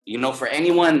For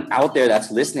anyone out there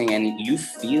that's listening and you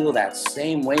feel that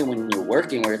same way when you're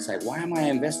working, where it's like, why am I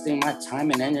investing my time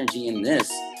and energy in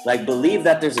this? Like, believe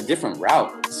that there's a different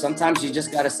route. Sometimes you just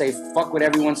got to say, fuck what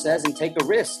everyone says and take a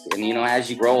risk. And, as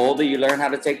you grow older, you learn how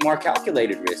to take more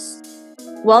calculated risks.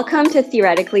 Welcome to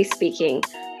Theoretically Speaking,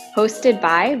 hosted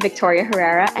by Victoria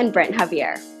Herrera and Brent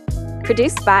Javier.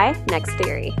 Produced by Next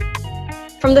Theory.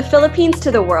 From the Philippines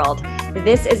to the world,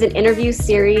 this is an interview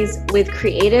series with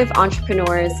creative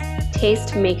entrepreneurs,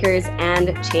 taste makers,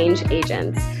 and change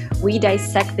agents. We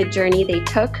dissect the journey they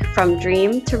took from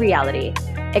dream to reality,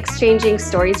 exchanging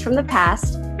stories from the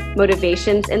past,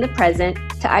 motivations in the present,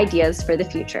 to ideas for the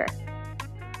future.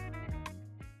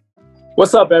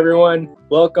 What's up, everyone?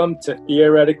 Welcome to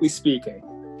Theoretically Speaking.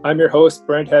 I'm your host,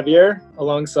 Brent Javier,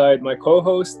 alongside my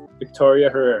co-host, Victoria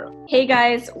Herrera. Hey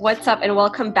guys, what's up and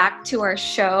welcome back to our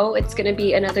show. It's going to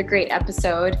be another great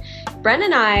episode. Brent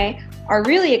and I are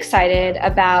really excited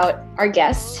about our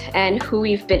guests and who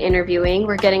we've been interviewing.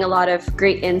 We're getting a lot of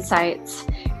great insights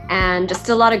and just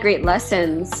a lot of great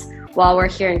lessons while we're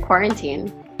here in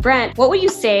quarantine. Brent, what would you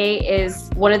say is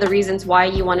one of the reasons why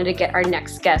you wanted to get our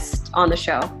next guest on the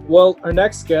show? Well, our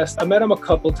next guest, I met him a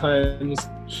couple times.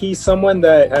 He's someone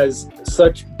that has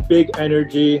such big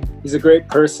energy. He's a great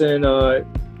person,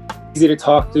 easy to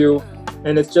talk to.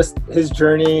 And it's just his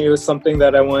journey. It was something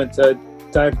that I wanted to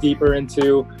dive deeper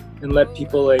into and let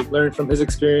people learn from his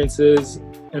experiences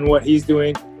and what he's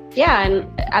doing. Yeah, and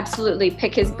absolutely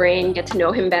pick his brain, get to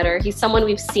know him better. He's someone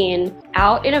we've seen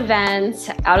out in events,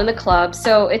 out in the club.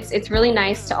 So it's really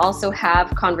nice to also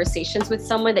have conversations with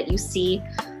someone that you see,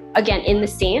 again, in the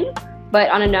scene, but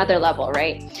on another level,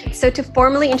 right? So to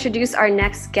formally introduce our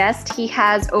next guest, he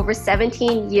has over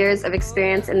 17 years of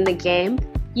experience in the game.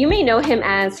 You may know him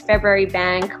as February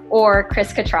Bank or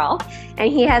Chris Cattrall,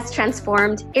 and he has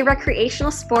transformed a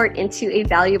recreational sport into a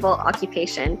valuable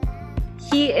occupation.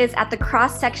 He is at the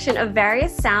cross-section of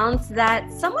various sounds that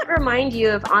somewhat remind you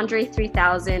of Andre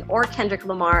 3000 or Kendrick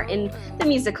Lamar in the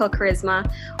musical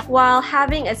Charisma, while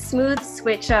having a smooth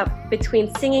switch up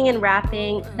between singing and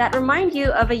rapping that remind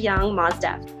you of a young Mos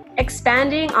Def.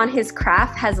 Expanding on his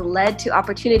craft has led to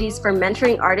opportunities for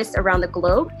mentoring artists around the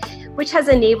globe, which has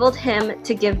enabled him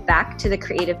to give back to the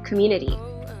creative community.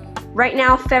 Right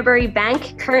now, February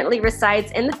Bank currently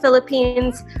resides in the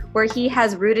Philippines, where he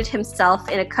has rooted himself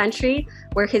in a country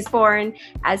where he's born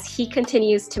as he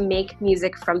continues to make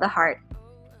music from the heart.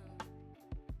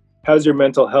 How's your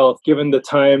mental health, given the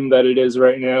time that it is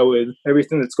right now with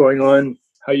everything that's going on?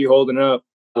 How you holding up?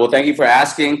 Well, thank you for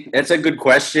asking. It's a good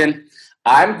question.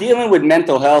 I'm dealing with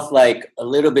mental health a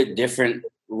little bit different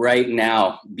right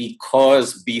now,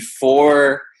 because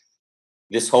before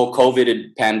this whole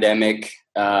COVID pandemic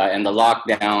and the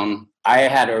lockdown, I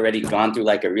had already gone through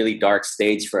a really dark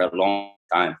stage for a long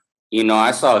time.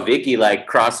 I saw Vicky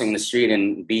crossing the street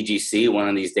in BGC one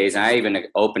of these days, and I even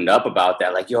opened up about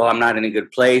that. I'm not in a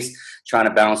good place, trying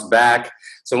to bounce back.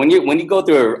 So when you go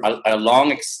through a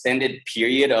long extended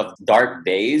period of dark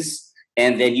days,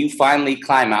 and then you finally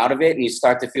climb out of it and you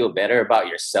start to feel better about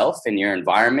yourself and your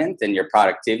environment and your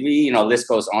productivity, list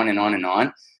goes on and on and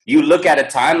on. You look at a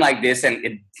time like this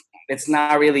and it's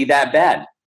not really that bad,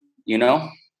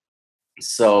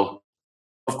 So,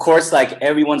 of course,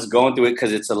 everyone's going through it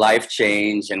because it's a life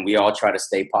change and we all try to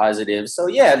stay positive. So,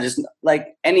 yeah, just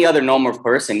like any other normal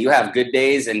person, you have good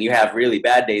days and you have really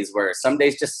bad days where some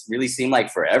days just really seem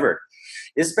like forever,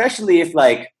 especially if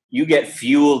you get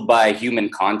fueled by human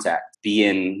contact.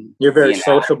 You're very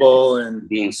sociable and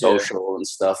being social and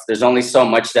stuff. There's only so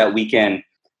much that we can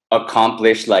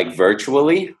accomplish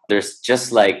virtually. There's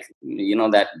just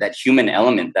that human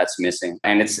element that's missing,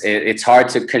 and it's hard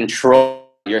to control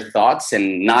your thoughts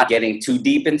and not getting too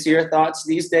deep into your thoughts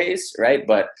these days, right?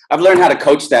 But I've learned how to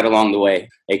coach that along the way.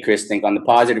 Hey, Chris, think on the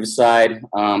positive side.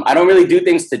 I don't really do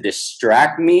things to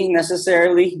distract me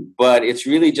necessarily, but it's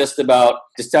really just about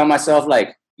just telling myself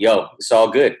yo, it's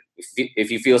all good. If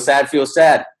you feel sad, feel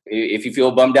sad. If you feel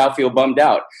bummed out, feel bummed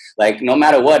out. No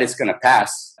matter what, it's gonna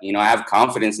pass. I have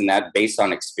confidence in that based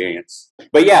on experience.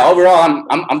 But yeah, overall,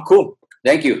 I'm cool.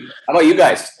 Thank you. How about you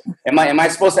guys? Am I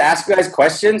supposed to ask you guys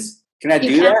questions? Can I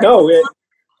do that? No.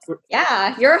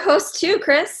 Yeah, you're a host too,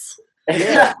 Chris.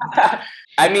 I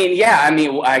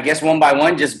guess one by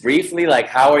one, just briefly,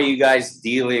 how are you guys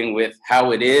dealing with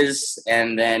how it is?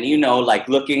 And then,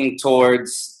 looking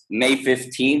towards May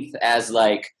 15th as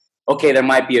okay, there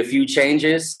might be a few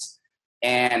changes,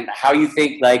 and how you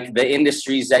think the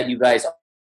industries that you guys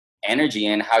energy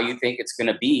in, how you think it's going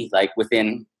to be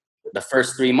within the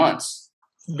first 3 months.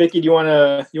 Vicky, do you want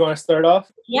to start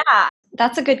off? Yeah,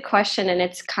 That's a good question. And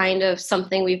it's kind of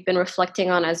something we've been reflecting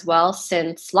on as well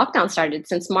since lockdown started,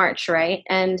 since March, right?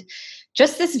 And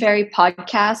just this very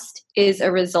podcast is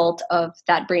a result of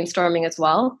that brainstorming as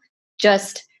well.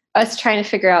 Just us trying to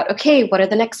figure out, okay, what are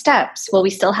the next steps? Will we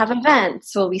still have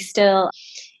events? Will we still,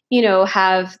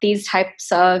 have these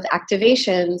types of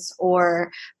activations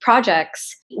or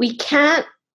projects? We can't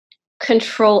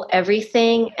control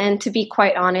everything. And to be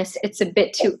quite honest, it's a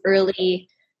bit too early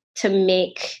to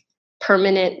make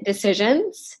permanent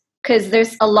decisions because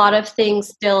there's a lot of things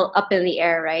still up in the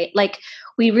air, right? Like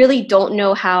we really don't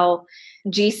know how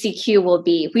GCQ will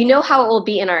be. We know how it will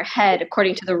be in our head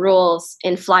according to the rules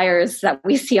in flyers that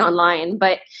we see online,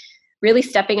 but really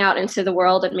stepping out into the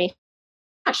world and we're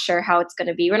not sure how it's going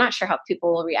to be. We're not sure how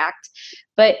people will react.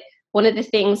 But one of the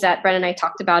things that Brent and I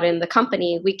talked about in the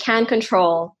company, we can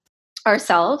control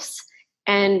ourselves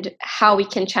and how we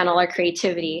can channel our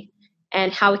creativity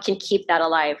and how we can keep that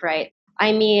alive, right?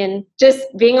 I mean, just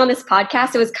being on this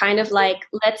podcast, it was kind of like,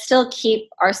 let's still keep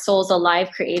our souls alive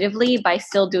creatively by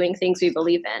still doing things we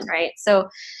believe in, right? So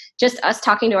just us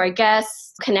talking to our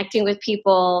guests, connecting with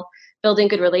people, building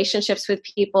good relationships with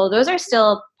people, those are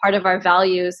still part of our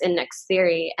values in Next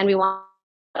Theory, and we want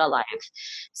that alive.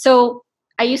 So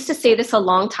I used to say this a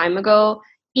long time ago,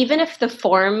 even if the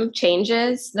form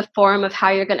changes, the form of how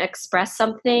you're going to express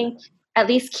something, at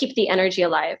least keep the energy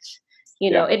alive.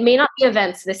 It may not be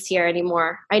events this year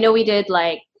anymore. I know we did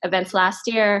like events last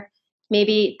year.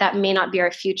 Maybe that may not be our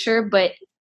future, but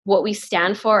what we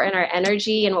stand for and our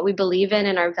energy and what we believe in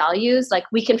and our values, like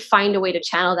we can find a way to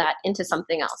channel that into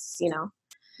something else,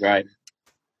 Right.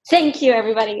 Thank you,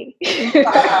 everybody.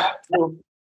 I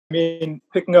mean,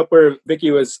 picking up where Vicky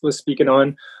was speaking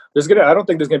on, I don't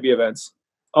think there's gonna be events.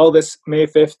 All this May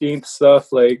 15th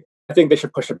stuff, like I think they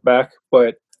should push it back,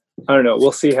 but I don't know.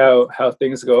 We'll see how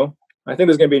things go. I think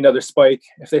there's going to be another spike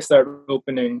if they start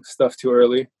opening stuff too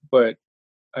early. But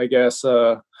I guess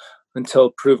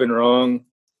until proven wrong,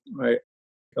 right,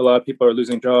 a lot of people are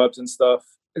losing jobs and stuff.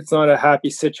 It's not a happy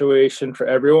situation for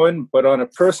everyone. But on a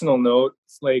personal note,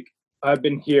 like I've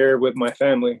been here with my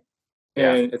family,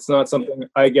 and it's not something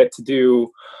I get to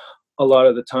do a lot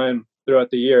of the time throughout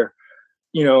the year.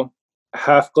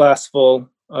 Half glass full.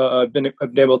 I've been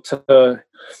able to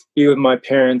be with my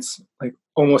parents like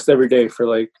almost every day for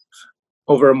like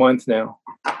over a month now,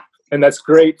 and that's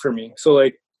great for me. So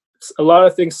like a lot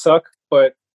of things suck,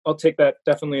 but I'll take that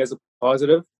definitely as a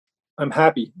positive. I'm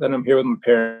happy that I'm here with my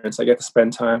parents. I get to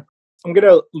spend time. I'm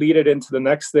gonna lead it into the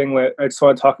next thing that I just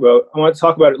want to talk about. I want to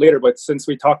talk about it later, but since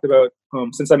we talked about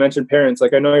since I mentioned parents,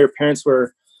 like I know your parents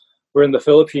were in the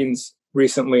Philippines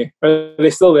recently. Are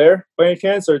they still there by any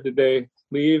chance, or did they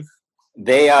leave?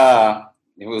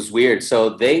 It was weird. So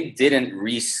they didn't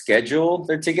reschedule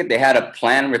their ticket. They had a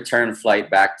planned return flight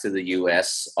back to the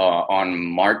US on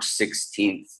March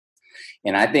 16th.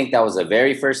 And I think that was the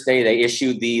very first day they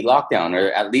issued the lockdown,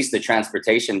 or at least the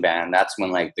transportation ban. That's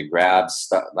when like the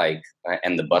Grabs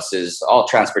and the buses, all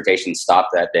transportation stopped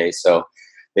that day. So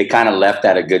they kind of left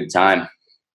at a good time.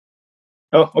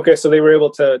 Oh, okay. So they were able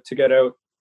to get out.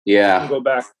 Yeah. And go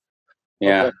back.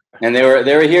 Yeah. Okay. And they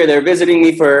were here. They were visiting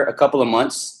me for a couple of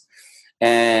months.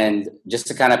 And just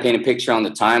to kind of paint a picture on the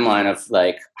timeline of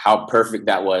like how perfect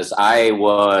that was, I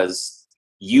was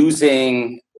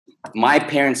using my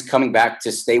parents coming back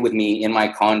to stay with me in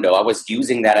my condo. I was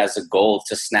using that as a goal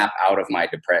to snap out of my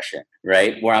depression,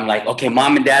 right? Where I'm like, okay,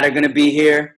 mom and dad are going to be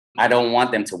here. I don't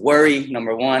want them to worry,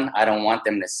 number one. I don't want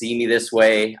them to see me this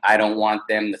way. I don't want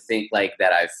them to think like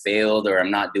that I've failed or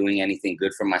I'm not doing anything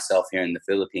good for myself here in the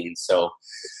Philippines. So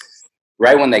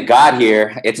right when they got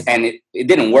here, it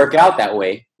didn't work out that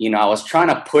way. I was trying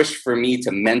to push for me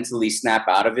to mentally snap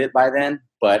out of it by then.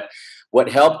 But what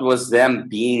helped was them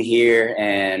being here.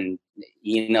 And,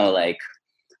 like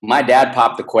my dad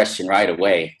popped the question right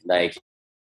away. Like,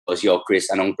 yo, Chris,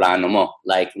 anong plano mo?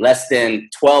 Like less than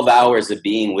 12 hours of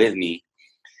being with me,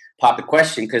 popped the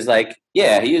question. Cause like,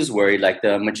 yeah, he was worried. Like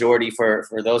the majority for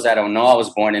those that don't know, I was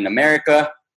born in America,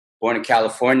 born in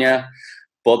California.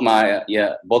 Both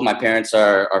my parents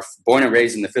are born and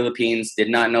raised in the Philippines, did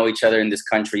not know each other in this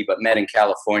country, but met in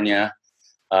California.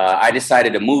 I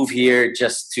decided to move here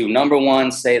just to, number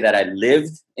one, say that I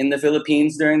lived in the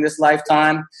Philippines during this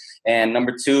lifetime. And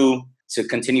number two, to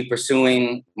continue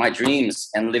pursuing my dreams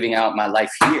and living out my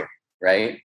life here,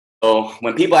 right? So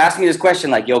when people ask me this question,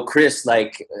 like, yo, Chris,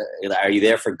 like, are you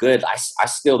there for good? I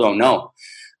still don't know,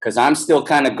 because I'm still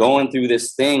kind of going through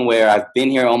this thing where I've been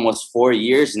here almost 4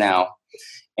 years now.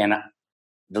 And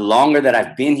the longer that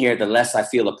I've been here, the less I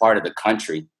feel a part of the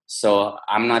country. So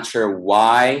I'm not sure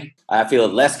why. I feel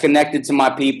less connected to my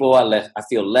people. I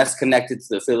feel less connected to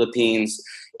the Philippines.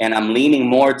 And I'm leaning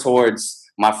more towards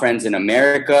my friends in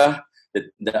America,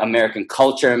 the American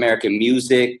culture, American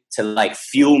music to like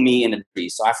fuel me in the country.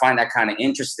 So I find that kind of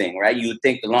interesting, right? You would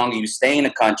think the longer you stay in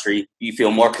a country, you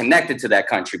feel more connected to that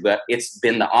country, but it's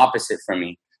been the opposite for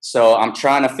me. So I'm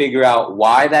trying to figure out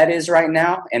why that is right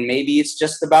now. And maybe it's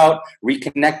just about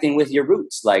reconnecting with your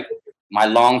roots. Like my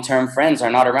long-term friends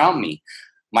are not around me.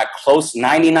 My close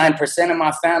 99% of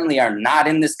my family are not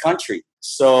in this country.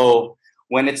 So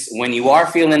when you are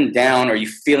feeling down or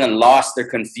you're feeling lost or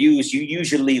confused, you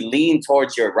usually lean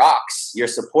towards your rocks, your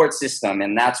support system.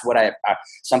 And that's what I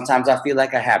sometimes I feel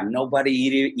like I have nobody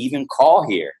to even call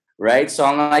here. Right. So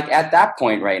I'm like at that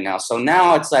point right now. So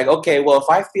now it's like, okay, well, if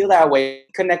I feel that way,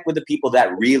 connect with the people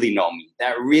that really know me,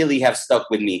 that really have stuck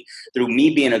with me through me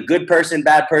being a good person,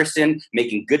 bad person,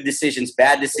 making good decisions,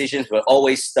 bad decisions, but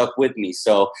always stuck with me.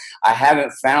 So I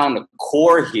haven't found a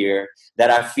core here that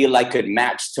I feel like could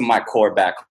match to my core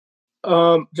back.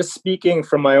 Just speaking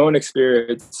from my own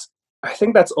experience, I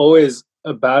think that's always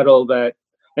a battle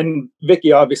and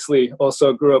Vicky obviously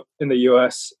also grew up in the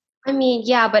US. I mean,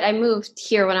 yeah, but I moved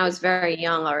here when I was very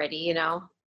young already, you know.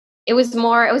 It was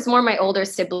more my older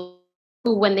siblings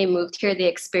who, when they moved here, they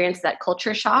experienced that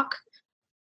culture shock.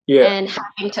 Yeah. And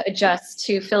having to adjust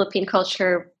to Philippine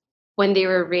culture when they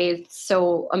were raised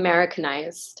so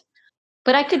Americanized.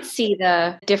 But I could see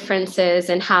the differences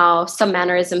in how some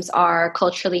mannerisms are,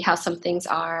 culturally, how some things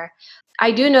are.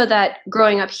 I do know that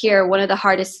growing up here, one of the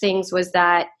hardest things was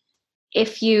that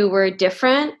if you were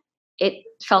different, it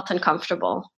felt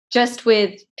uncomfortable. Just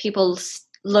with people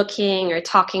looking or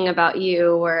talking about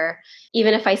you, or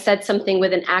even if I said something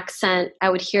with an accent, I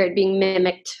would hear it being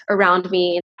mimicked around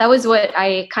me. That was what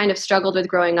I kind of struggled with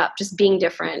growing up, just being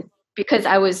different, because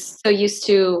I was so used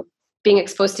to being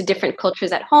exposed to different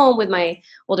cultures at home with my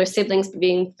older siblings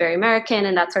being very American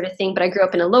and that sort of thing. But I grew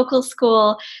up in a local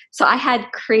school. So I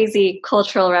had crazy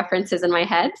cultural references in my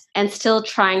head and still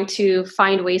trying to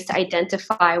find ways to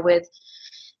identify with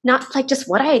not like just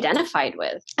what I identified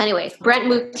with. Anyway, Brent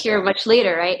moved here much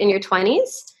later, right? In your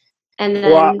 20s? And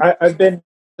then... Well, I've been in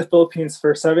the Philippines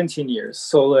for 17 years.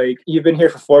 So like you've been here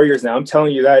for 4 years now. I'm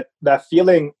telling you that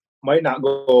feeling might not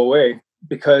go away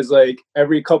because like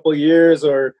every couple years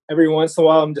or every once in a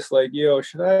while, I'm just like, yo,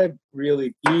 should I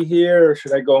really be here or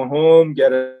should I go home,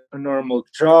 get a normal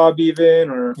job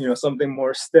even, or, you know, something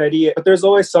more steady? But there's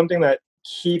always something that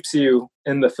keeps you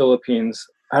in the Philippines.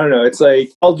 I don't know. It's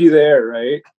like held you there,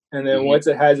 right? And then once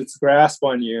it has its grasp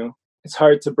on you, it's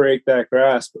hard to break that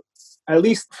grasp. At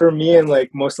least for me and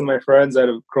like most of my friends that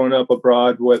have grown up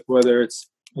abroad, whether it's,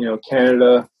 you know,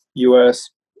 Canada, US,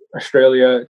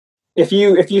 Australia. If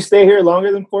you stay here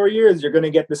longer than 4 years, you're going to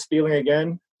get this feeling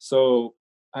again. So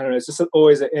I don't know. It's just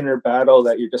always an inner battle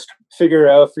that you just figure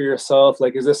out for yourself.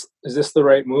 Like, is this the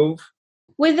right move?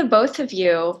 With the both of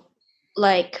you,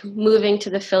 like moving to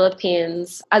the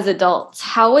Philippines as adults,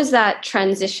 how was that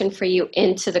transition for you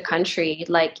into the country,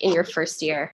 like in your first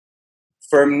year?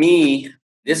 For me,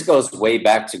 this goes way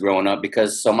back to growing up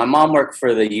because my mom worked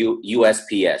for the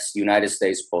USPS, United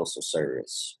States Postal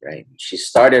Service, right? She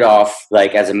started off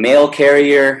like as a mail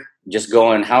carrier, just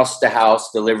going house to house,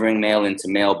 delivering mail into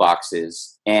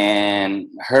mailboxes. And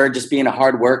her just being a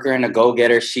hard worker and a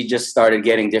go-getter, she just started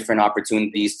getting different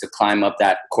opportunities to climb up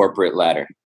that corporate ladder.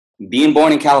 Being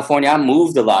born in California, I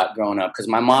moved a lot growing up because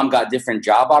my mom got different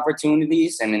job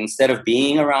opportunities. And instead of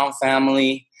being around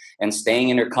family and staying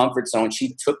in her comfort zone,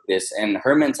 she took this. And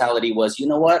her mentality was, you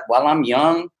know what? While I'm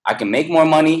young, I can make more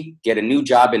money, get a new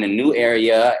job in a new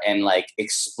area, and like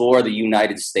explore the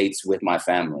United States with my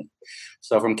family.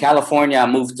 So from California, I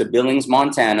moved to Billings,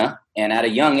 Montana. And at a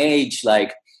young age,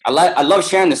 like I love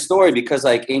sharing the story because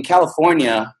like in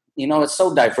California, you know, it's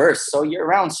so diverse. So you're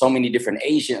around so many different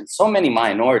Asians, so many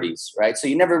minorities, right? So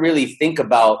you never really think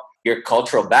about your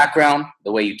cultural background,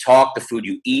 the way you talk, the food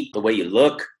you eat, the way you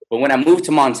look. But when I moved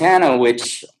to Montana,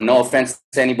 which no offense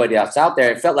to anybody else out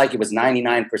there, it felt like it was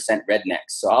 99% rednecks.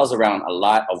 So I was around a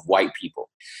lot of white people.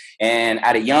 And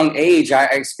at a young age, I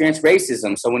experienced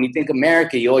racism. So when you think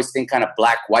America, you always think kind of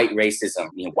black-white racism,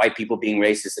 you know, white people being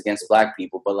racist against black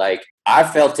people. But like I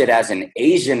felt it as an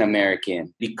Asian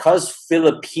American because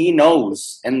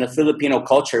Filipinos and the Filipino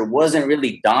culture wasn't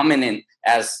really dominant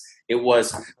as it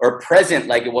was or present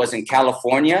like it was in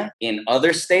California, in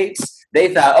other states.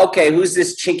 They thought, okay, who's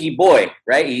this chinky boy,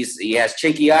 right? He has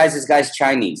chinky eyes. This guy's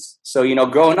Chinese. So, you know,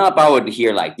 growing up, I would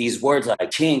hear like these words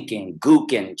like chink and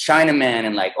gook and Chinaman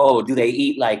and like, oh, do they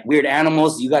eat like weird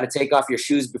animals? You got to take off your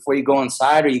shoes before you go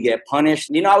inside or you get punished.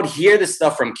 You know, I would hear this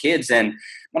stuff from kids. And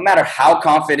no matter how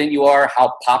confident you are,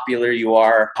 how popular you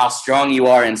are, how strong you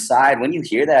are inside, when you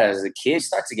hear that as a kid, you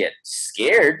start to get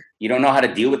scared. You don't know how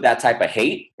to deal with that type of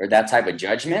hate or that type of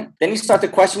judgment. Then you start to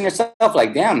question yourself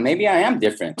like, damn, maybe I am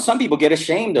different. Some people get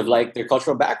ashamed of like their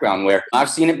cultural background, where I've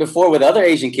seen it before with other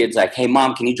Asian kids, like, hey,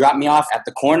 mom, can you drop me off at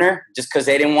the corner? Just because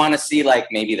they didn't want to see like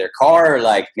maybe their car or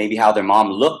like maybe how their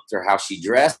mom looked or how she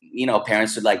dressed. You know,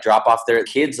 parents would like drop off their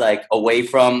kids like away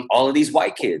from all of these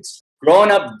white kids.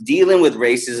 Growing up, dealing with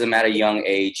racism at a young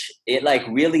age, it like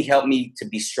really helped me to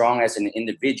be strong as an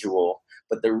individual.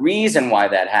 But the reason why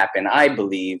that happened, I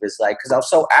believe, is like because I was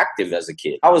so active as a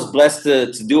kid. I was blessed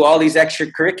to do all these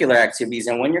extracurricular activities.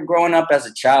 And when you're growing up as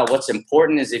a child, what's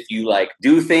important is if you like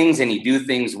do things and you do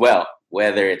things well,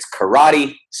 whether it's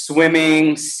karate,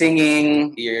 swimming,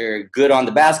 singing, you're good on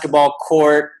the basketball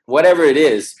court, whatever it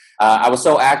is. I was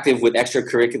so active with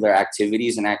extracurricular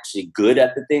activities and actually good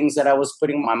at the things that I was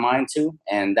putting my mind to.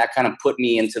 And that kind of put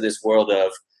me into this world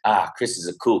of, Chris is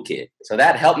a cool kid. So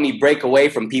that helped me break away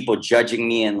from people judging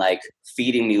me and like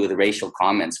feeding me with racial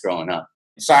comments growing up.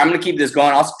 Sorry, I'm going to keep this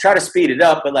going. I'll try to speed it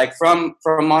up. But like from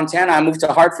Montana, I moved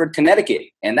to Hartford, Connecticut.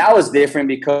 And that was different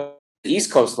because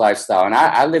East Coast lifestyle. And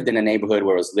I lived in a neighborhood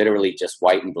where it was literally just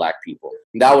white and black people.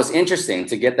 And that was interesting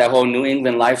to get that whole New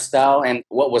England lifestyle. And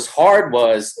what was hard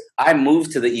was I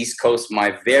moved to the East Coast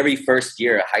my very first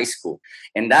year of high school.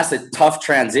 And that's a tough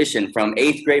transition from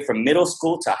 8th grade, from middle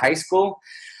school to high school.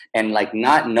 And like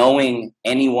not knowing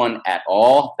anyone at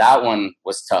all, that one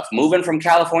was tough. Moving from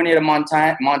California to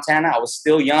Montana, I was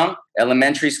still young,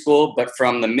 elementary school, but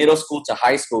from the middle school to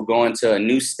high school, going to a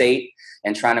new state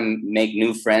and trying to make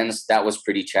new friends, that was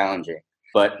pretty challenging.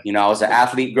 But, you know, I was an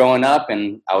athlete growing up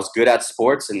and I was good at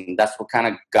sports, and that's what kind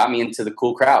of got me into the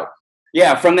cool crowd.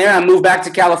 Yeah, from there, I moved back to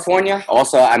California.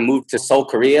 Also, I moved to Seoul,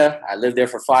 Korea. I lived there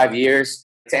for 5 years.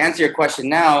 To answer your question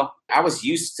now, I was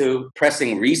used to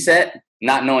pressing reset,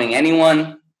 not knowing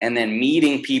anyone, and then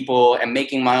meeting people and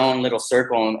making my own little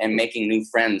circle and making new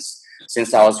friends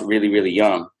since I was really, really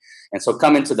young. And so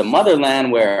coming to the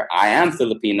motherland where I am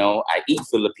Filipino, I eat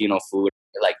Filipino food,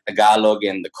 like Tagalog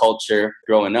and the culture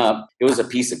growing up, it was a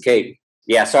piece of cake.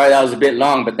 Yeah, sorry that was a bit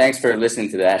long, but thanks for listening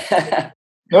to that.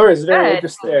 No, it's very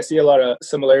interesting. I see a lot of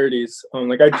similarities.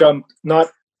 Like I jumped not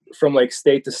from like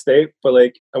state to state, but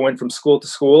like I went from school to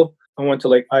school. I went to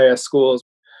like IS schools.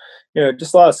 You know,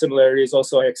 just a lot of similarities.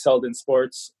 Also, I excelled in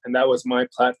sports, and that was my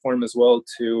platform as well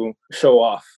to show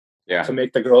off, to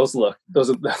make the girls look. That's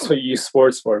what you use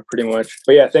sports for, pretty much.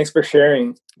 But yeah, thanks for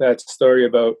sharing that story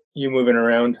about you moving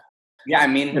around. Yeah, I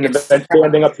mean, and eventually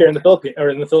ending up here in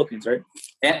the Philippines, right?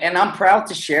 And I'm proud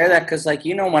to share that because, like,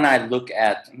 you know, when I look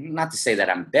at, not to say that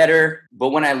I'm better,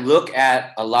 but when I look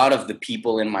at a lot of the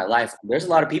people in my life, there's a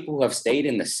lot of people who have stayed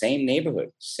in the same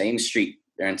neighborhood, same street,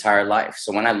 their entire life.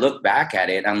 So when I look back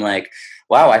at it, I'm like,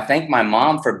 wow, I thank my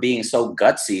mom for being so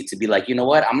gutsy to be like, you know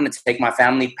what, I'm going to take my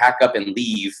family, pack up and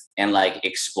leave and like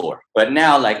explore. But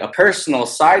now like a personal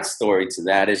side story to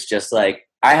that is just like,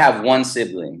 I have one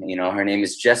sibling, you know, her name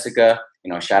is Jessica,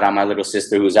 you know, shout out my little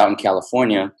sister who's out in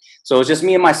California. So it's just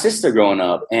me and my sister growing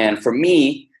up. And for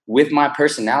me, with my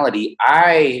personality,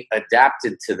 I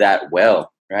adapted to that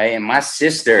well, right? And my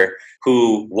sister,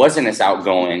 who wasn't as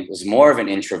outgoing, was more of an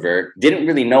introvert, didn't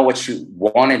really know what she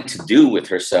wanted to do with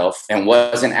herself, and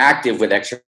wasn't active with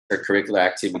extracurricular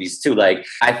activities too. Like,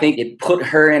 I think it put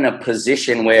her in a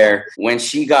position where when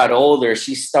she got older,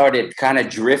 she started kind of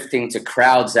drifting to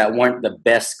crowds that weren't the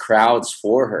best crowds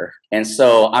for her. And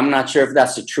so I'm not sure if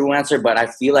that's the true answer, but I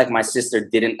feel like my sister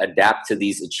didn't adapt to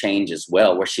these changes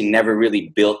well, where she never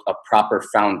really built a proper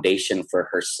foundation for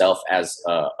herself as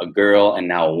a girl and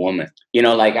now a woman. You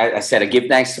know, like I said, I give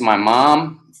thanks to my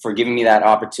mom for giving me that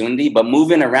opportunity, but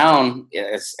moving around,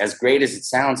 as great as it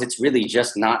sounds, it's really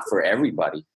just not for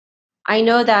everybody. I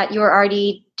know that you were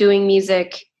already doing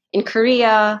music in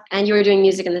Korea and you were doing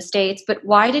music in the States, but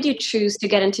why did you choose to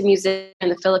get into music in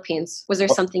the Philippines? Was there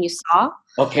something you saw?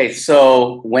 Okay,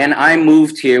 so when I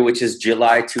moved here, which is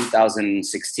July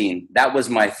 2016, that was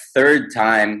my third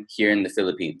time here in the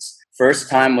Philippines. First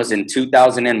time was in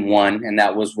 2001, and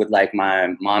that was with like my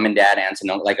mom and dad, aunts,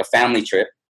 and like a family trip,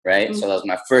 right? Mm-hmm. So that was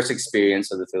my first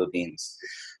experience of the Philippines.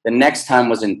 The next time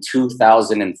was in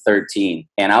 2013,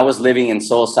 and I was living in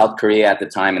Seoul, South Korea at the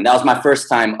time, and that was my first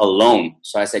time alone.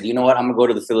 So I said, you know what, I'm gonna go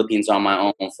to the Philippines on my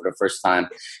own for the first time.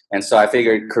 And so I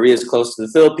figured Korea is close to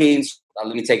the Philippines.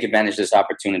 Let me take advantage of this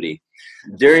opportunity.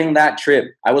 During that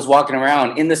trip, I was walking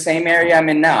around in the same area I'm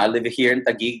in now. I live here in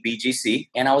Taguig, BGC,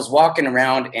 and I was walking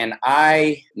around, and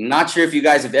I'm not sure if you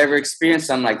guys have ever experienced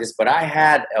something like this, but I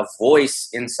had a voice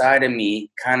inside of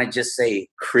me kind of just say,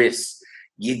 Chris,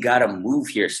 you gotta move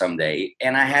here someday.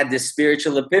 And I had this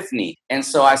spiritual epiphany. And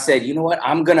so I said, you know what?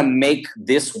 I'm gonna make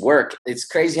this work. It's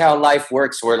crazy how life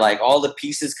works, where like all the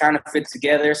pieces kind of fit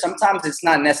together. Sometimes it's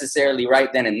not necessarily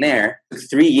right then and there. It took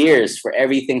 3 years for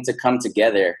everything to come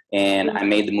together. And I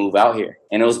made the move out here.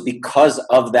 And it was because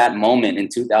of that moment in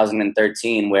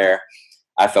 2013 where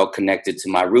I felt connected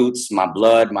to my roots, my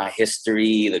blood, my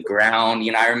history, the ground.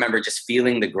 You know, I remember just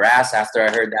feeling the grass after I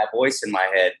heard that voice in my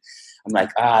head. I'm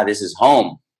like, this is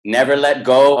home. Never let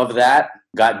go of that.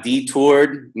 Got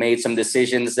detoured, made some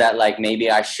decisions that like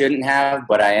maybe I shouldn't have,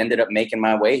 but I ended up making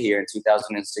my way here in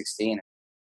 2016.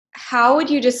 How would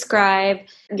you describe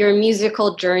your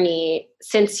musical journey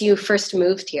since you first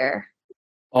moved here?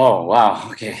 Oh, wow.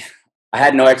 Okay. I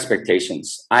had no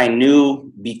expectations. I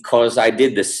knew because I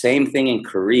did the same thing in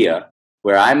Korea,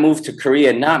 where I moved to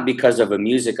Korea, not because of a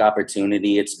music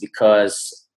opportunity. It's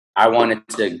because I wanted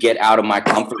to get out of my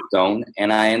comfort zone,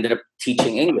 and I ended up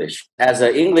teaching English. As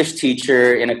an English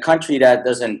teacher in a country that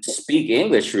doesn't speak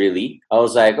English really, I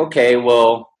was like, okay,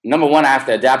 well, number one, I have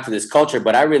to adapt to this culture,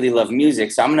 but I really love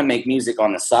music, so I'm going to make music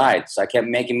on the side. So I kept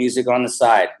making music on the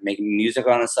side,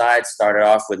 started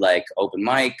off with like open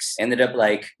mics, ended up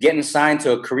like getting signed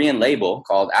to a Korean label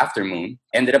called Aftermoon,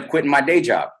 ended up quitting my day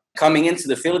job. Coming into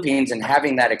the Philippines and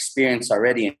having that experience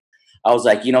already, I was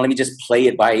like, let me just play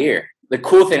it by ear. The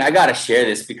cool thing, I got to share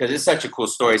this because it's such a cool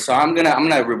story. So I'm going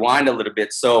to rewind a little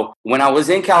bit. So when I was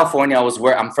in California,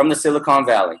 I'm from the Silicon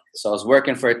Valley. So I was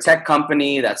working for a tech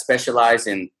company that specialized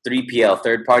in 3PL,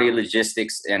 third-party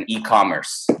logistics and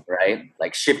e-commerce, right?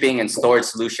 Like shipping and storage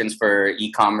solutions for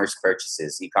e-commerce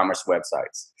purchases, e-commerce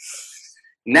websites.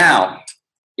 Now,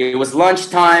 it was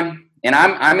lunchtime. And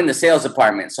I'm in the sales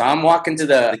department. So I'm walking to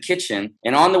the kitchen.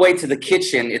 And on the way to the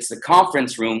kitchen, it's the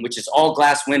conference room, which is all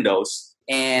glass windows.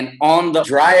 And on the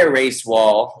dry erase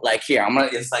wall, like here,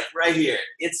 it's like right here,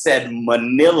 it said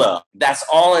Manila. That's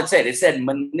all it said. It said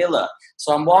Manila.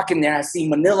 So I'm walking there, I see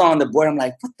Manila on the board. I'm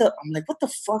like, what the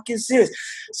fuck is this?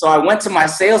 So I went to my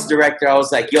sales director. I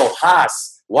was like, yo,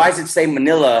 Haas, why does it say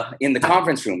Manila in the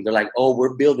conference room? They're like, oh,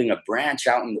 we're building a branch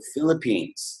out in the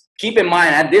Philippines. Keep in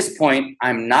mind, at this point,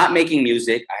 I'm not making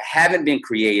music. I haven't been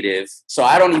creative. So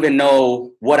I don't even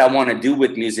know what I want to do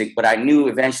with music, but I knew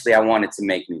eventually I wanted to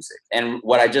make music. And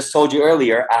what I just told you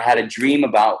earlier, I had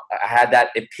that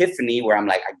epiphany where I'm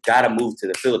like, I got to move to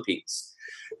the Philippines.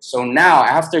 So now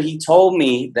after he told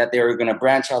me that they were going to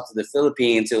branch out to the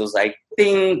Philippines, it was like,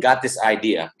 ding, got this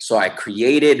idea. So I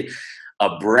created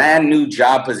a brand new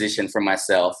job position for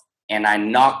myself. And I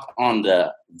knocked on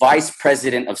the vice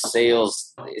president of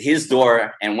sales, his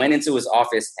door, and went into his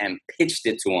office and pitched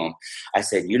it to him. I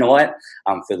said, you know what?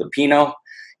 I'm Filipino.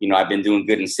 I've been doing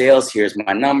good in sales. Here's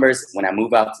my numbers. When I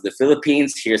move out to the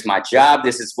Philippines, here's my job.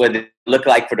 This is what it looked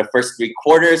like for the first 3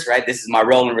 quarters, right? This is my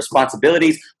role and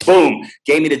responsibilities. Boom,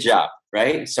 gave me the job,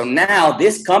 right? So now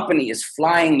this company is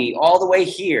flying me all the way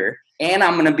here. And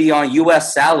I'm going to be on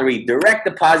U.S. salary, direct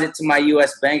deposit to my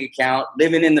U.S. bank account,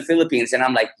 living in the Philippines. And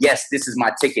I'm like, yes, this is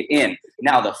my ticket in.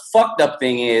 Now, the fucked up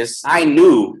thing is I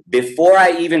knew before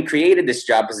I even created this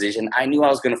job position, I knew I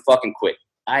was going to fucking quit.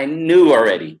 I knew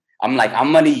already. I'm like,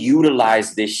 I'm going to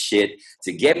utilize this shit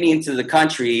to get me into the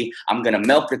country. I'm going to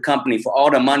milk the company for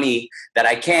all the money that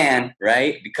I can,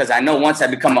 right? Because I know once I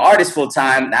become an artist full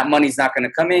time, that money's not going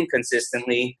to come in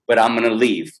consistently, but I'm going to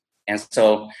leave. And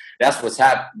so that's what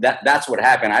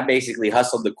happened. I basically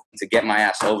hustled to get my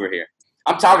ass over here.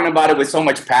 I'm talking about it with so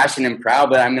much passion and proud,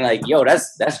 but I mean, like, yo,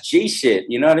 that's G shit.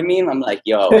 You know what I mean? I'm like,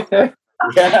 yo.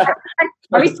 Yeah.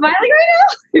 Are we smiling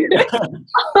right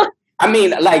now? I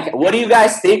mean, like, what do you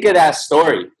guys think of that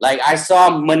story? Like, I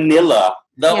saw Manila,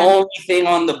 the only thing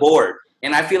on the board.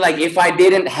 And I feel like if I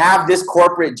didn't have this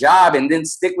corporate job and didn't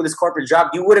stick with this corporate job,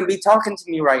 you wouldn't be talking to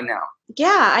me right now.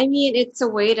 Yeah, I mean, it's a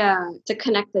way to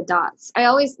connect the dots. We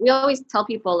always tell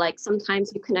people, like,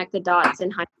 sometimes you connect the dots in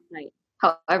hindsight,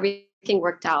 how everything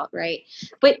worked out, right?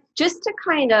 But just to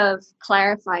kind of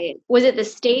clarify it, was it the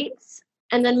States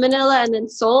and then Manila and then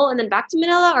Seoul and then back to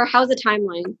Manila, or how's the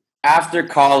timeline? After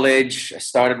college, I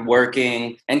started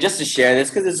working. And just to share this,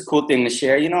 because it's a cool thing to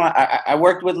share, I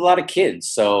worked with a lot of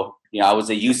kids. So, I was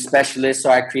a youth specialist, so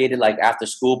I created like after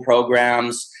school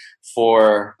programs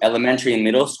for elementary and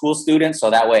middle school students. So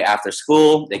that way after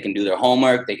school, they can do their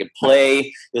homework, they can play.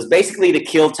 It was basically to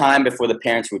kill time before the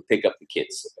parents would pick up the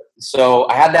kids. So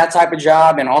I had that type of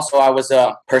job. And also I was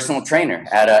a personal trainer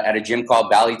at a gym called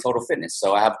Bali Total Fitness.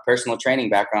 So I have a personal training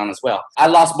background as well. I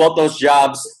lost both those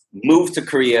jobs, moved to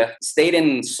Korea, stayed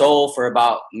in Seoul for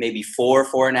about maybe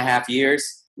 4.5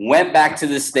 years, went back to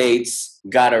the States,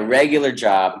 got a regular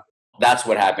job. That's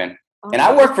what happened. And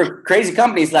I work for crazy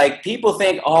companies. Like, people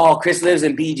think, oh, Chris lives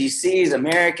in BGC's,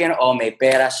 American, oh, me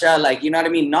perasha. Like, you know what I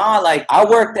mean? Nah, like, I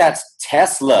worked at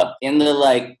Tesla in the,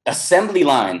 like, assembly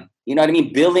line. You know what I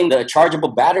mean? Building the chargeable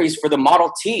batteries for the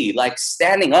Model T. Like,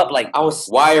 standing up, like, I was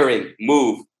wiring,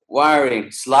 move, wiring,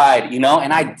 slide, you know?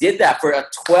 And I did that for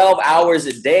 12 hours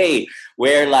a day,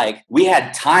 where, like, we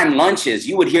had time lunches.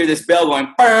 You would hear this bell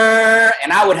going, brr,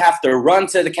 and I would have to run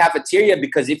to the cafeteria,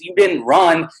 because if you didn't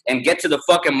run and get to the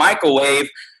fucking microwave,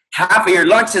 half of your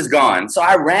lunch is gone. So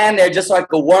I ran there just so I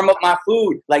could warm up my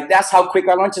food. Like, that's how quick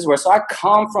our lunches were. So I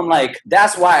come from, like,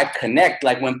 that's why I connect.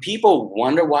 Like, when people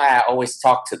wonder why I always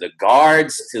talk to the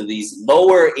guards, to these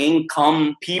lower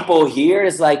income people here,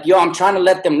 it's like, yo, I'm trying to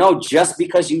let them know, just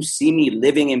because you see me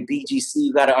living in BGC,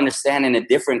 you got to understand, in a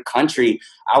different country,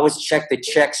 I was check to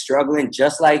check struggling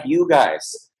just like you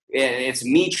guys. It's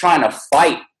me trying to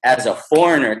fight as a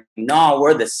foreigner. No,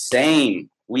 we're the same.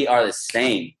 We are the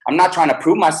same. I'm not trying to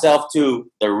prove myself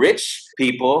to the rich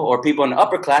people or people in the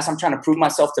upper class. I'm trying to prove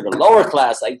myself to the lower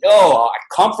class. Like, yo, I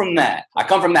come from that. I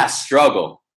come from that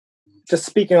struggle. Just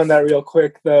speaking on that real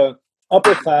quick, the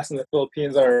upper class in the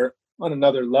Philippines are on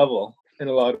another level in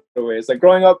a lot of ways. Like,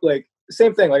 growing up, like,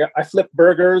 same thing. Like, I flipped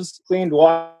burgers, cleaned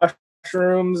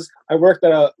washrooms. I worked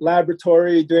at a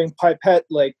laboratory doing pipette,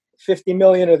 like 50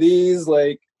 million of these,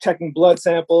 like checking blood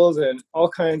samples and all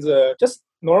kinds of just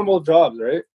normal jobs,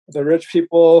 right? The rich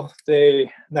people,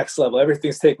 they next level.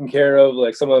 Everything's taken care of.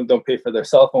 Like, some of them don't pay for their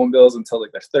cell phone bills until,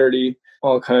 like, they're 30,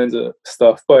 all kinds of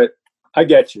stuff. But I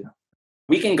get you.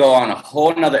 We can go on a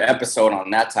whole nother episode on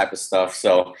that type of stuff.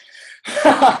 So,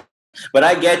 but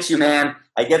I get you, man.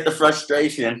 I get the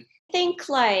frustration. I think,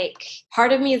 like,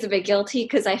 part of me is a bit guilty,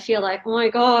 because I feel like, oh my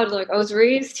God, like, I was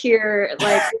raised here.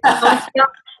 Like,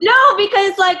 no,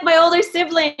 because, like, my older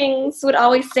siblings would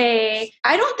always say,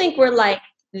 I don't think we're, like,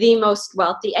 the most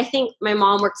wealthy. I think my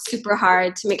mom worked super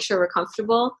hard to make sure we're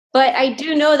comfortable. But I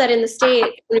do know that in the States,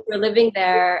 when we were living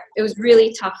there, it was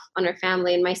really tough on our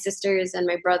family. And my sisters and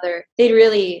my brother, they'd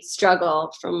really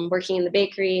struggle from working in the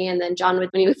bakery. And then John, when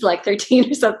he was like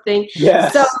 13 or something.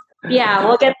 Yes. So, yeah,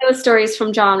 we'll get those stories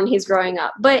from John when he's growing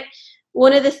up. But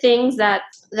one of the things that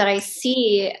I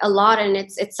see a lot, and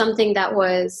it's something that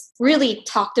was really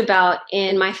talked about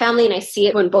in my family, and I see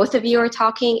it when both of you are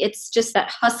talking, it's just that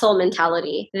hustle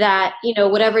mentality that, you know,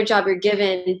 whatever job you're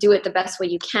given, do it the best way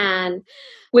you can.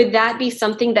 Would that be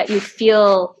something that you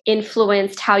feel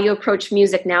influenced how you approach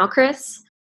music now, Chris?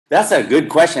 That's a good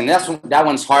question. That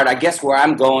one's hard. I guess where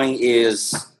I'm going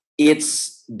is,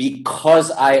 it's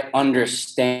because I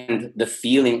understand the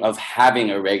feeling of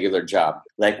having a regular job,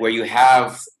 like where you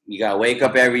gotta wake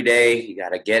up every day, you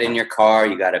gotta get in your car,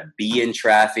 you gotta be in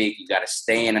traffic, you gotta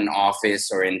stay in an office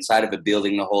or inside of a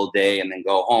building the whole day and then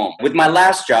go home. With my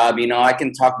last job, you know, I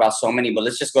can talk about so many, but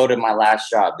let's just go to my last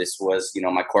job. This was, you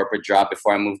know, my corporate job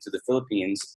before I moved to the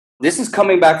Philippines. This is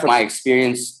coming back from my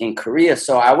experience in Korea.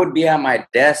 So I would be at my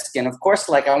desk, and of course,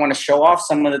 like, I want to show off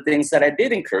some of the things that I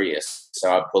did in Korea.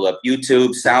 So I pull up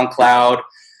YouTube, SoundCloud,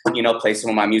 you know, play some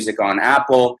of my music on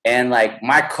Apple. And, like,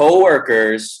 my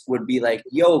coworkers would be like,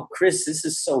 yo, Chris, this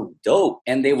is so dope.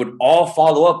 And they would all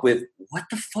follow up with, what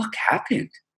the fuck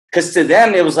happened? Because to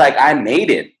them, it was like I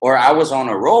made it or I was on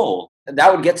a roll.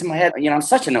 That would get to my head. You know, I'm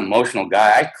such an emotional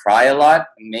guy. I cry a lot.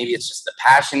 Maybe it's just the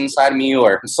passion inside of me,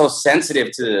 or I'm so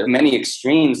sensitive to many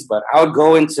extremes. But I would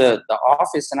go into the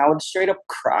office and I would straight up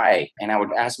cry. And I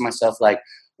would ask myself, like,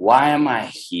 why am I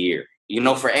here? You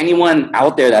know, for anyone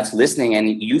out there that's listening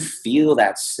and you feel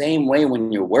that same way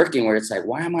when you're working, where it's like,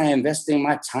 why am I investing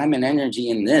my time and energy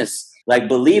in this? Like,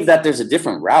 believe that there's a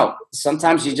different route.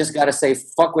 Sometimes you just got to say,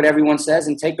 fuck what everyone says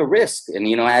and take a risk. And,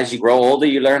 you know, as you grow older,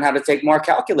 you learn how to take more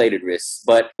calculated risks.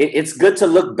 But it's good to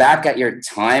look back at your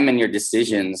time and your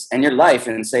decisions and your life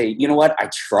and say, you know what, I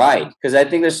tried. Because I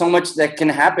think there's so much that can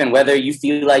happen, whether you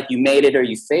feel like you made it or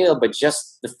you failed, but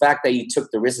just the fact that you took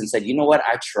the risk and said, you know what,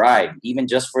 I tried, even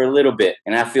just for a little bit.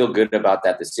 And I feel good about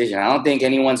that decision. I don't think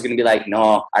anyone's going to be like,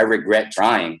 no, I regret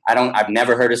trying. I've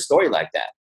never heard a story like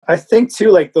that. I think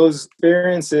too, like, those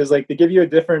experiences, like, they give you a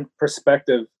different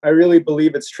perspective. I really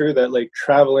believe it's true that, like,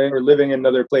 traveling or living in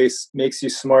another place makes you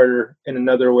smarter in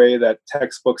another way that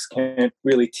textbooks can't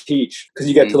really teach, because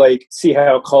you get to, like, see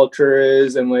how culture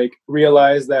is and, like,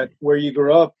 realize that where you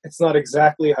grew up, it's not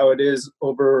exactly how it is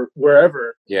over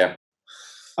wherever. Yeah.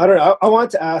 I don't know. I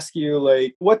want to ask you,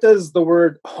 like, what does the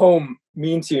word home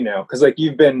mean to you now? Because, like,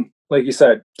 you've been, like you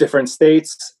said, different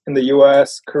states in the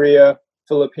US, Korea,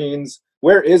 Philippines.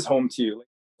 Where is home to you?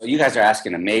 You guys are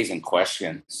asking amazing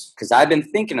questions because I've been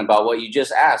thinking about what you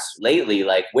just asked lately.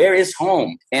 Like, where is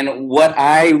home? And what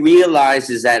I realize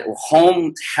is that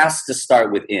home has to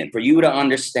start within. For you to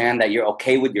understand that you're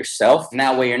okay with yourself, and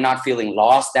that way you're not feeling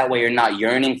lost. That way you're not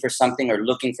yearning for something or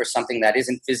looking for something that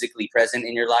isn't physically present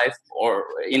in your life or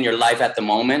in your life at the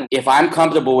moment. If I'm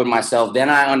comfortable with myself, then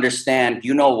I understand,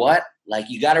 you know what? Like,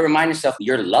 you got to remind yourself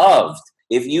you're loved.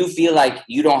 If you feel like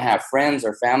you don't have friends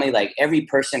or family, like every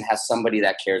person has somebody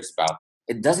that cares about.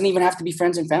 It doesn't even have to be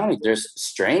friends and family. There's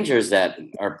strangers that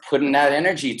are putting that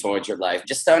energy towards your life.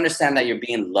 Just to understand that you're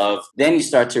being loved, then you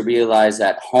start to realize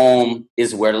that home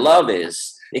is where love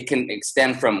is. It can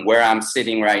extend from where I'm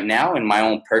sitting right now in my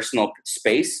own personal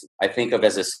space, I think of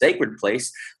as a sacred place,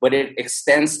 but it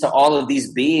extends to all of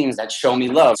these beings that show me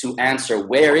love. To answer,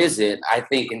 where is it? I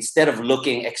think instead of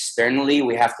looking externally,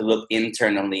 we have to look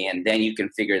internally, and then you can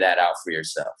figure that out for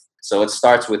yourself. So it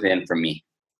starts within for me.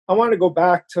 I want to go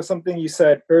back to something you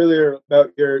said earlier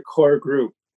about your core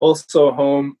group. Also,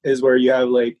 home is where you have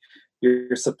like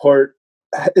your support.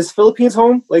 Is Philippines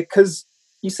home? Like, because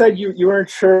you said you weren't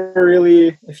sure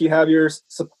really if you have your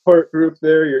support group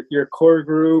there, your core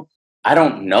group. I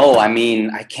don't know. I mean,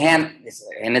 I can't,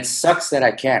 and it sucks that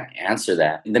I can't answer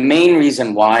that. The main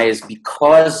reason why is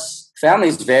because family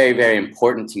is very, very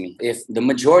important to me. If the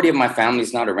majority of my family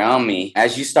is not around me,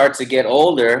 as you start to get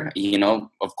older, you know,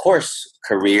 of course,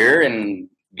 career and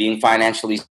being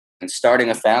financially and starting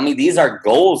a family, these are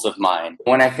goals of mine.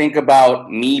 When I think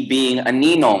about me being a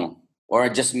ninong, or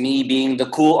just me being the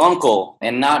cool uncle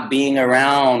and not being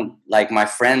around like my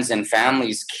friends and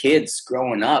family's kids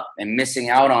growing up and missing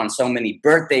out on so many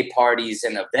birthday parties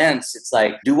and events. It's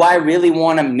like, do I really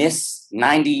want to miss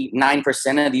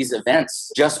 99% of these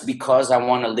events just because I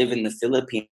want to live in the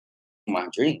Philippines, my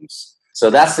dreams? So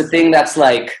that's the thing that's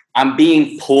like, I'm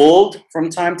being pulled from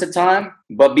time to time,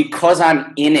 but because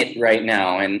I'm in it right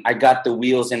now and I got the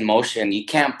wheels in motion, you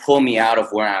can't pull me out of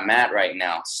where I'm at right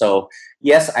now. So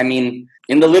yes, I mean,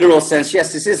 in the literal sense,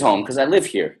 yes, this is home because I live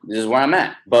here. This is where I'm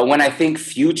at. But when I think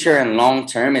future and long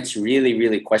term, it's really,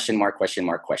 really question mark, question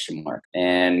mark, question mark.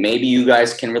 And maybe you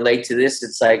guys can relate to this.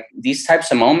 It's like these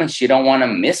types of moments you don't want to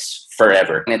miss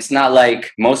forever. And it's not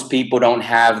like most people don't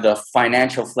have the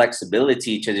financial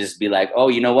flexibility to just be like, oh,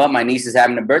 you know what? My niece is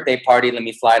having a birthday party. Let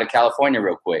me fly to California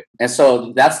real quick. And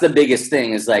so that's the biggest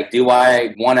thing is like, do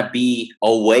I want to be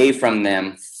away from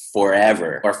them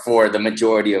forever or for the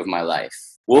majority of my life?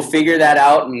 We'll figure that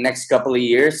out in the next couple of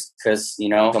years because, you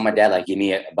know, I told my dad, like, give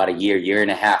me about a year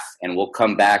and a half, and we'll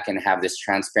come back and have this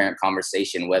transparent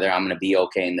conversation whether I'm going to be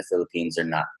okay in the Philippines or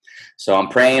not. So I'm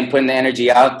praying, putting the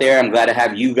energy out there. I'm glad to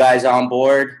have you guys on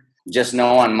board. Just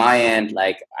know on my end,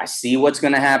 like, I see what's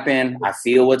going to happen. I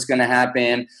feel what's going to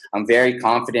happen. I'm very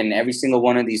confident in every single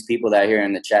one of these people that are here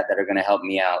in the chat that are going to help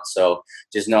me out. So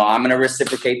just know I'm going to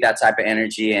reciprocate that type of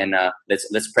energy, and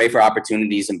let's pray for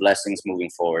opportunities and blessings moving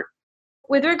forward.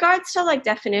 With regards to like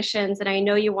definitions, and I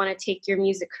know you want to take your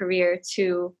music career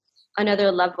to another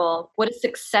level, what does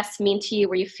success mean to you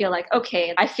where you feel like,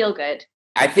 okay, I feel good?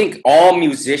 I think all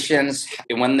musicians,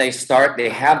 when they start, they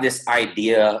have this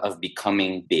idea of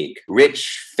becoming big,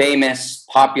 rich, famous,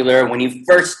 popular. When you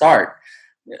first start,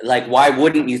 like, why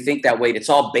wouldn't you think that way? It's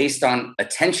all based on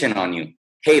attention on you.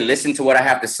 Hey, listen to what I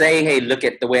have to say. Hey, look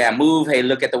at the way I move. Hey,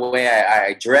 look at the way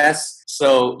I dress.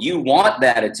 So you want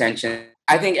that attention.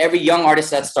 I think every young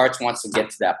artist that starts wants to get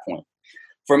to that point.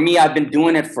 For me, I've been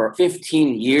doing it for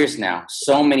 15 years now.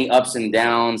 So many ups and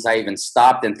downs. I even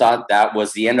stopped and thought that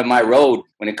was the end of my road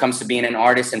when it comes to being an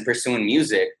artist and pursuing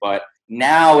music. But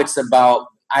now it's about,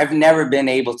 I've never been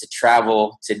able to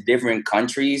travel to different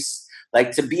countries.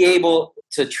 Like, to be able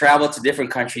to travel to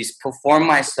different countries, perform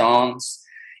my songs.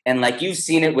 And like, you've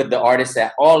seen it with the artists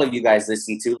that all of you guys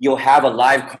listen to, you'll have a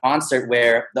live concert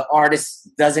where the artist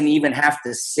doesn't even have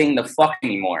to sing the fuck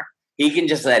anymore. He can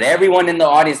just let everyone in the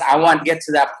audience. I want to get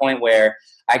to that point where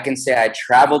I can say I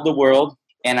traveled the world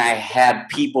and I had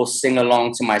people sing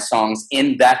along to my songs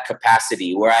in that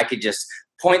capacity where I could just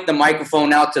point the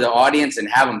microphone out to the audience and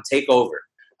have them take over.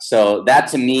 So that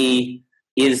to me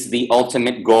is the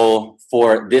ultimate goal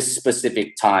for this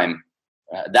specific time.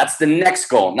 That's the next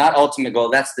goal, not ultimate goal.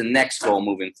 That's the next goal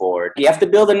moving forward. You have to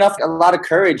build a lot of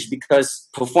courage because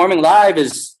performing live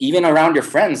is, even around your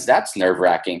friends, that's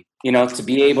nerve-wracking. You know, to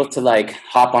be able to like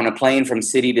hop on a plane from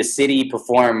city to city,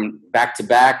 perform back to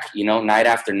back, you know, night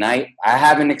after night. I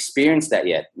haven't experienced that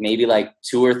yet. Maybe like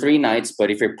 2 or 3 nights,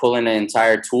 but if you're pulling an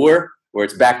entire tour where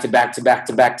it's back to back to back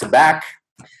to back to back,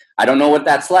 I don't know what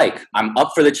that's like. I'm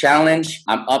up for the challenge.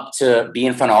 I'm up to be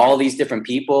in front of all these different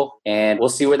people, and we'll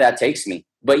see where that takes me.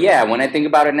 But yeah, when I think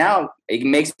about it now, it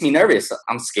makes me nervous.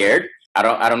 I'm scared.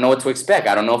 I don't know what to expect.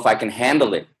 I don't know if I can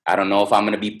handle it. I don't know if I'm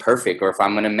going to be perfect or if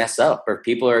I'm going to mess up or if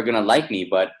people are going to like me,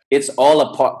 but it's all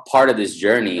a part of this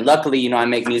journey. Luckily, you know, I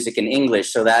make music in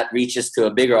English, so that reaches to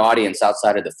a bigger audience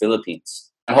outside of the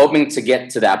Philippines. I'm hoping to get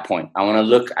to that point.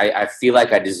 I feel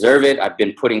like I deserve it. I've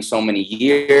been putting so many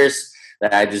years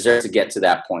that I deserve to get to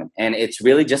that point. And it's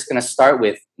really just going to start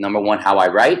with, number one, how I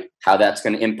write, how that's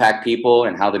going to impact people,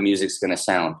 and how the music's going to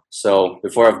sound. So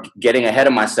before getting ahead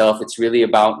of myself, it's really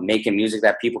about making music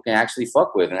that people can actually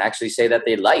fuck with and actually say that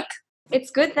they like. It's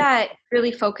good that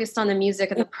really focused on the music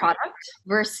and the product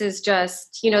versus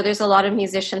just, you know, there's a lot of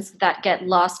musicians that get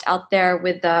lost out there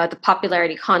with the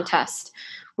popularity contest,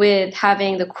 with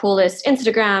having the coolest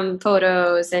Instagram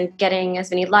photos and getting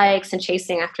as many likes and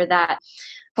chasing after that.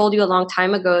 Told you a long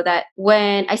time ago that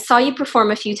when I saw you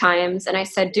perform a few times and I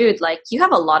said, dude, like, you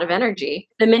have a lot of energy.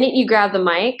 The minute you grab the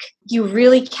mic, you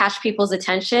really catch people's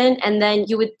attention. And then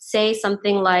you would say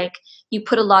something like, you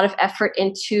put a lot of effort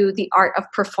into the art of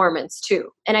performance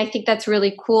too. And I think that's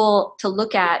really cool to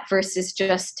look at versus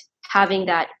just having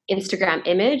that Instagram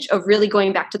image of really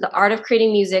going back to the art of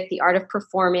creating music, the art of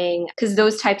performing, because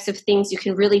those types of things you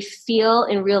can really feel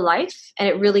in real life and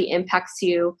it really impacts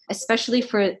you, especially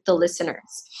for the listeners.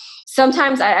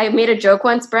 Sometimes I made a joke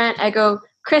once, Brent, I go,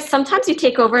 Chris, sometimes you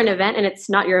take over an event and it's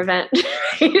not your event.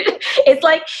 It's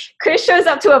like Chris shows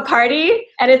up to a party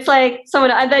and it's like someone,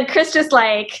 and then Chris just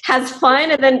like has fun.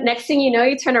 And then next thing you know,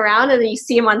 you turn around and then you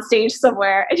see him on stage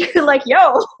somewhere and you're like,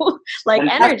 yo, like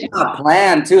and energy. That's not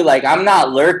planned too. Like I'm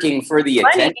not lurking for the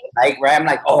attention. Like right? I'm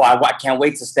like, oh, I can't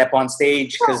wait to step on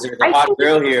stage because there's a hot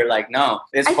girl here. Like, no,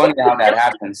 it's funny how that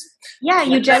happens. Yeah,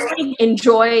 you generally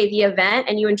enjoy the event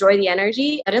and you enjoy the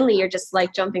energy. Suddenly you're just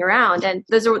like jumping around. And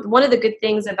those are one of the good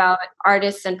things about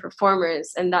artists and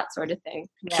performers and that sort of thing.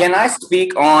 Yeah. Can I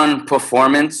speak on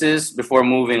performances before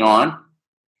moving on?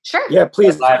 Sure. Yeah,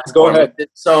 please go ahead.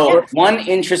 So one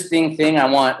interesting thing I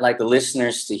want like the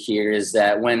listeners to hear is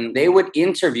that when they would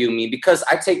interview me, because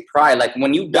I take pride, like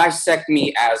when you dissect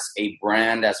me as a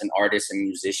brand, as an artist and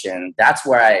musician, that's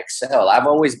where I excel. I've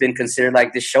always been considered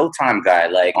like the Showtime guy,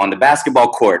 like on the basketball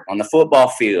court, on the football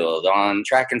field, on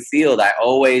track and field. I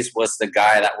always was the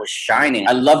guy that was shining.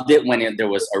 I loved it when there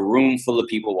was a room full of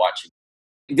people watching.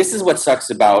 This is what sucks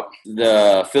about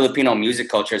the Filipino music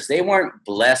culture is they weren't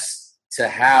blessed to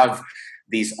have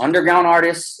these underground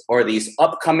artists or these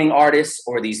upcoming artists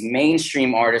or these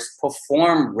mainstream artists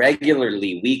perform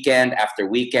regularly weekend after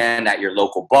weekend at your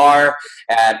local bar,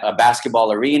 at a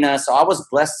basketball arena. So I was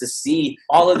blessed to see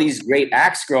all of these great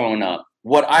acts growing up.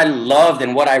 What I loved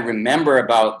and what I remember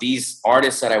about these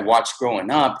artists that I watched growing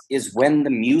up is when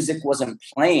the music wasn't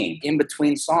playing in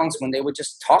between songs, when they would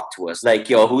just talk to us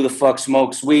like, yo, who the fuck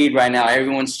smokes weed right now?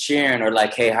 Everyone's cheering, or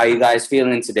like, hey, how you guys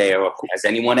feeling today? Or has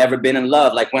anyone ever been in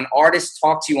love? Like when artists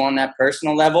talk to you on that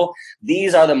personal level,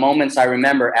 these are the moments I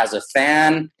remember as a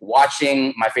fan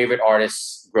watching my favorite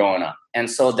artists growing up.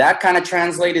 And so that kind of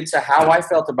translated to how I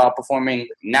felt about performing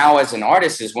now as an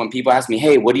artist is when people ask me,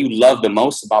 hey, what do you love the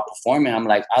most about performing? I'm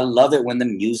like, I love it when the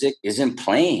music isn't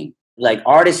playing. Like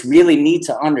artists really need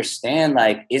to understand,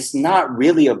 like, it's not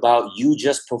really about you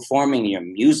just performing your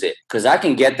music. Because I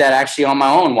can get that actually on my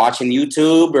own, watching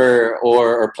YouTube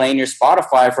or playing your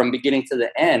Spotify from beginning to the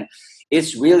end.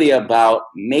 It's really about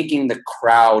making the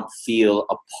crowd feel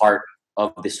a part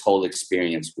of this whole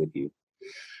experience with you.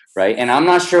 Right. And I'm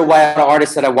not sure why the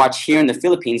artists that I watch here in the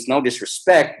Philippines, no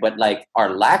disrespect, but like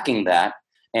are lacking that.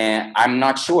 And I'm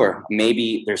not sure.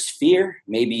 Maybe there's fear.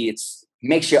 Maybe it's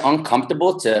makes you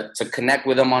uncomfortable to connect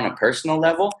with them on a personal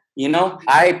level. You know,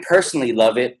 I personally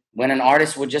love it when an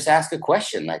artist would just ask a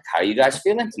question like, how you guys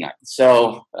feeling tonight?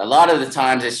 So a lot of the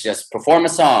times it's just perform a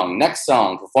song, next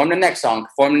song, perform the next song,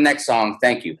 perform the next song.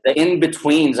 Thank you. The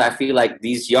in-betweens, I feel like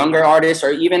these younger artists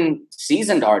or even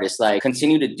seasoned artists like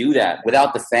continue to do that.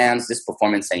 Without the fans, this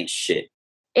performance ain't shit.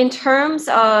 In terms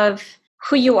of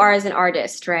who you are as an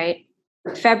artist, right?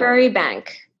 February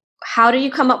Bank. How do you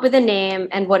come up with a name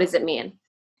and what does it mean?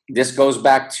 This goes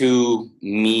back to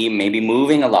me maybe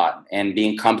moving a lot and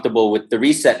being comfortable with the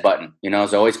reset button. You know, I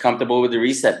was always comfortable with the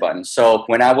reset button. So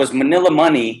when I was Manila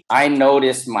Money, I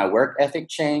noticed my work ethic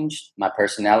changed, my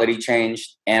personality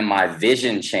changed, and my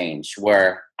vision changed,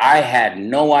 where I had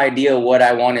no idea what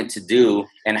I wanted to do.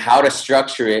 and how to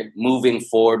structure it moving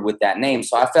forward with that name.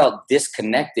 So I felt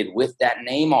disconnected with that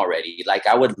name already. Like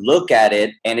I would look at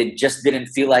it and it just didn't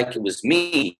feel like it was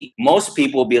me. Most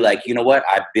people will be like, you know what?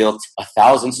 I built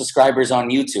 1,000 subscribers on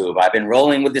YouTube. I've been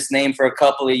rolling with this name for a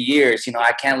couple of years. You know,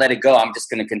 I can't let it go. I'm just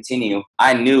going to continue.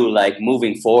 I knew like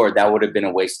moving forward, that would have been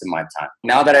a waste of my time.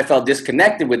 Now that I felt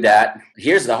disconnected with that,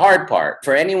 here's the hard part.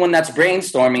 For anyone that's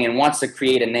brainstorming and wants to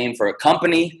create a name for a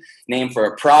company, name for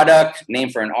a product, name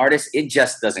for an artist, it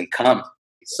just doesn't come.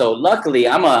 So luckily,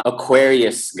 I'm an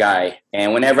Aquarius guy.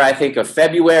 And whenever I think of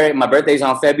February, my birthday's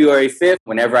on February 5th.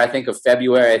 Whenever I think of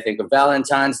February, I think of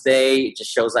Valentine's Day. It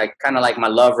just shows like kind of like my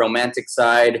love romantic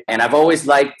side. And I've always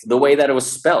liked the way that it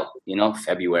was spelled, you know,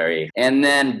 February. And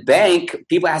then bank,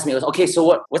 people ask me, okay,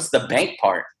 so what's the bank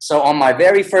part? So on my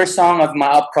very first song of my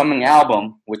upcoming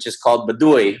album, which is called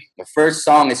Baduy, the first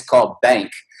song is called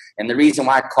Bank. And the reason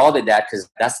why I called it that, because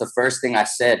that's the first thing I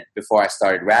said before I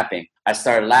started rapping. I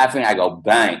started laughing. I go,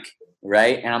 bank,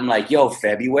 right? And I'm like, yo,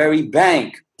 February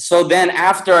bank. So then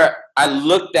after I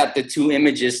looked at the two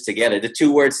images together, the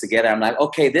two words together, I'm like,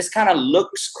 okay, this kind of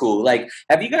looks cool. Like,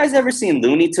 have you guys ever seen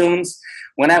Looney Tunes?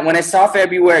 When I saw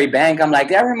February bank, I'm like,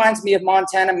 that reminds me of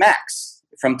Montana Max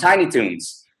from Tiny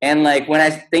Toons. And like when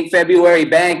I think February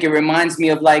bank, it reminds me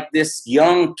of like this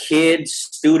young kid,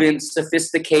 student,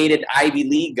 sophisticated Ivy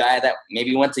League guy that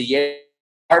maybe went to Yale,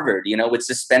 Harvard, you know, with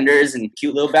suspenders and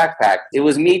cute little backpack. It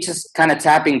was me just kind of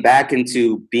tapping back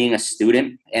into being a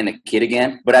student and a kid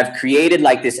again. But I've created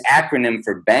like this acronym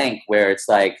for bank where it's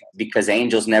like, because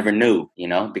angels never knew, you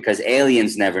know, because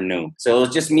aliens never knew. So it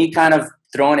was just me kind of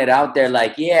throwing it out there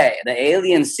like, yeah, the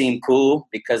aliens seem cool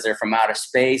because they're from outer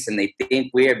space and they think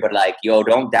weird, but like, yo,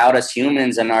 don't doubt us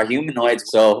humans and our humanoids.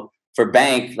 So for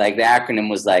bank, like the acronym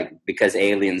was like, because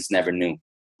aliens never knew.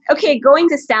 Okay, going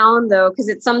to sound though, because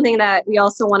it's something that we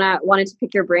also wanted to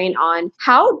pick your brain on.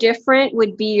 How different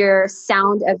would be your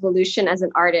sound evolution as an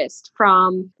artist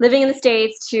from living in the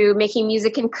States to making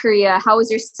music in Korea? How was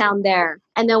your sound there?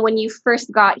 And then when you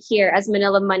first got here as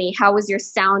Manila Money, how was your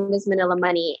sound as Manila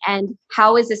Money? And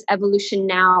how is this evolution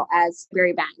now as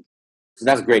Berry Bang? So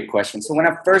that's a great question. So when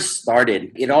I first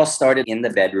started, it all started in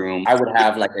the bedroom. I would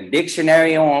have like a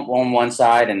dictionary on one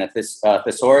side and a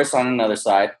thesaurus on another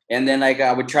side. And then like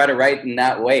I would try to write in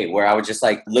that way where I would just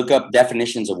like look up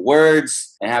definitions of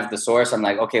words and have the source. I'm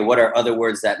like, okay, what are other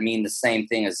words that mean the same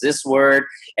thing as this word?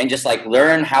 And just like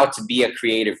learn how to be a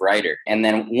creative writer. And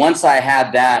then once I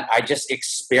had that, I just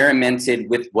experimented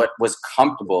with what was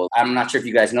comfortable. I'm not sure if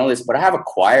you guys know this, but I have a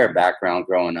choir background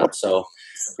growing up. So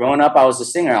growing up, I was a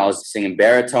singer. I was singing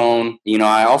baritone. You know,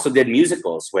 I also did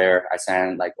musicals where I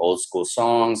sang like old school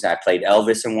songs. I played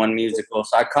Elvis in one musical.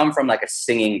 So I come from like a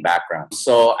singing background.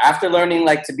 So after learning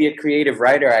like to be a creative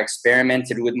writer, I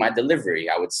experimented with my delivery.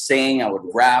 I would sing, I would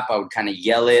rap, I would kind of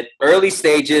yell it. Early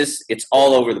stages, it's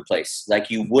all over the place. Like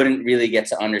you wouldn't really get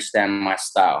to understand my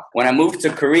style. When I moved to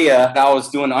Korea, I was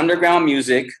doing underground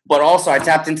music, but also I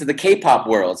tapped into the K-pop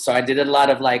world. So I did a lot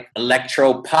of like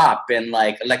electro pop and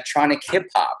like electronic hip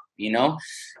hop, you know?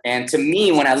 And to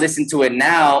me, when I listen to it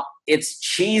now, it's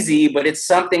cheesy, but it's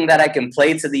something that I can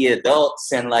play to the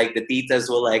adults and like the titas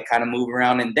will like kind of move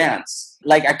around and dance.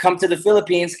 Like I come to the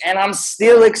Philippines and I'm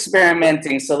still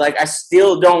experimenting. So like I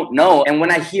still don't know. And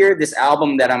when I hear this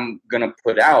album that I'm going to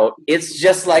put out, it's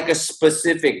just like a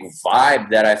specific vibe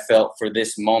that I felt for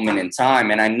this moment in time.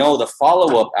 And I know the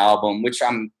follow-up album, which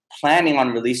I'm planning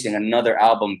on releasing another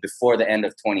album before the end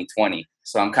of 2020.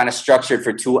 So I'm kind of structured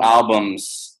for 2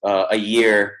 albums a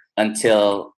year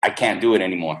until I can't do it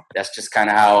anymore. That's just kind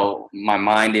of how my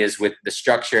mind is with the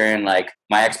structure and like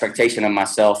my expectation of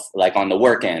myself, like on the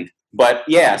work end. But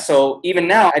yeah, so even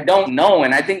now I don't know.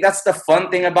 And I think that's the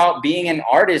fun thing about being an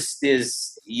artist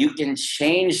is you can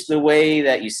change the way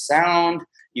that you sound.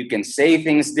 You can say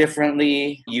things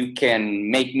differently. You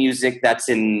can make music that's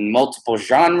in multiple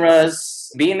genres.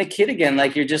 Being a kid again,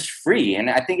 like you're just free. And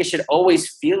I think it should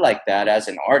always feel like that as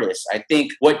an artist. I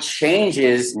think what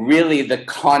changes really the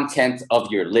content of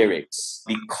your lyrics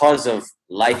because of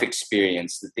life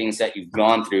experience, the things that you've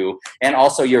gone through, and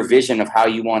also your vision of how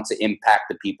you want to impact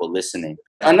the people listening.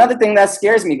 Another thing that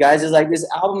scares me, guys, is like this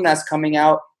album that's coming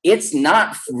out, it's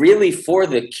not really for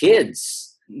the kids.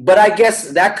 But I guess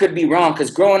that could be wrong because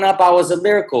growing up, I was a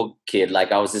lyrical kid.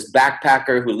 Like I was this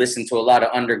backpacker who listened to a lot of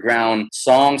underground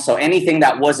songs. So anything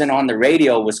that wasn't on the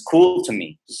radio was cool to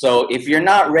me. So if you're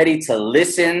not ready to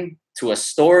listen to a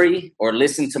story or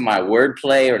listen to my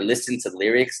wordplay or listen to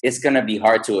lyrics, it's going to be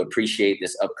hard to appreciate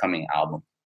this upcoming album.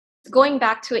 Going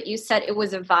back to it, you said it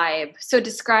was a vibe. So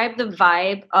describe the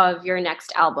vibe of your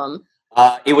next album.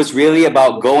 It was really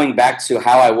about going back to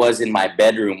how I was in my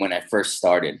bedroom when I first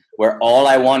started, where all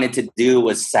I wanted to do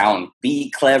was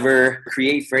be clever,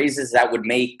 create phrases that would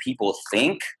make people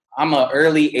think. I'm an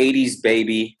early 80s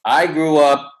baby. I grew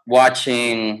up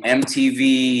watching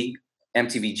MTV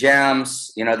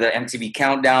Jams, you know, the MTV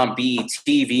Countdown, BET,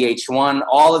 VH1,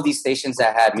 all of these stations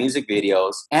that had music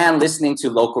videos, and listening to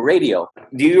local radio.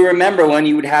 Do you remember when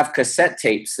you would have cassette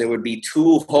tapes? There would be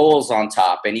 2 holes on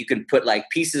top, and you could put like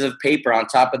pieces of paper on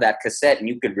top of that cassette, and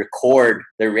you could record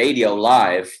the radio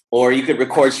live, or you could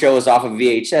record shows off of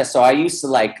VHS. So I used to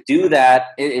like do that.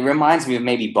 It reminds me of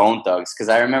maybe Bone Thugs, because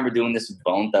I remember doing this with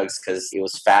Bone Thugs because it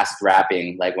was fast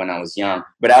rapping like when I was young.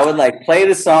 But I would like play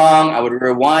the song, I would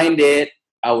rewind it,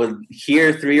 I would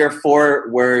hear 3 or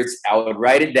 4 words, I would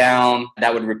write it down,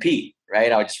 that would repeat,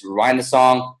 right? I would just rewind the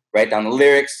song, write down the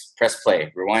lyrics, press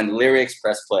play, rewind the lyrics,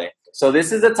 press play. So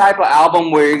this is the type of album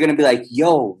where you're going to be like,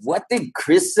 yo, what did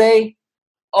Chris say?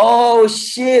 Oh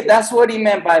shit, that's what he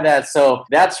meant by that. So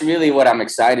that's really what I'm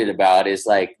excited about, is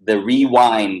like the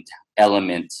rewind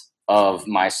element of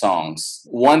my songs.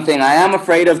 One thing I am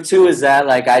afraid of too is that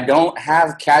like I don't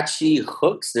have catchy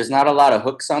hooks. There's not a lot of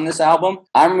hooks on this album.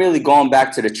 I'm really going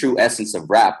back to the true essence of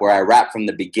rap, where I rap from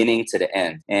the beginning to the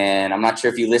end. And I'm not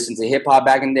sure if you listened to hip hop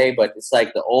back in the day, but it's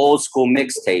like the old school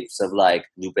mixtapes of like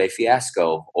Lupe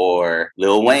Fiasco or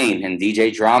Lil Wayne and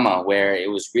DJ Drama, where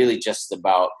it was really just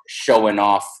about showing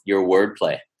off your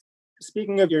wordplay.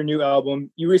 Speaking of your new album,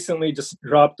 you recently just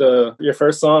dropped your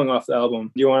first song off the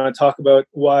album. Do you want to talk about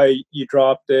why you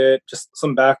dropped it? Just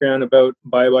some background about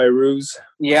Bye Bye Ruse?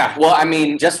 Yeah, well, I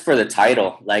mean, just for the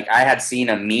title, like I had seen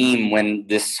a meme when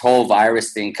this whole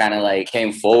virus thing kind of like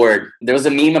came forward. There was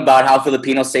a meme about how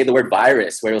Filipinos say the word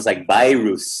virus, where it was like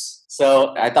virus.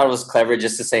 So I thought it was clever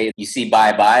just to say, you see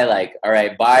bye-bye, like, all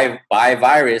right, bye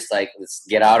virus, like, let's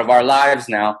get out of our lives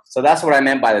now. So that's what I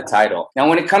meant by the title. Now,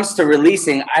 when it comes to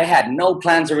releasing, I had no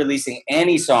plans of releasing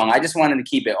any song. I just wanted to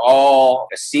keep it all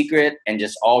a secret and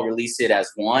just all release it as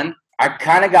one. I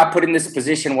kind of got put in this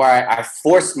position where I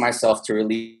forced myself to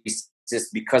release this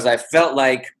because I felt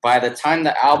like by the time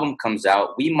the album comes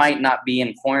out, we might not be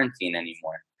in quarantine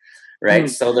anymore, right?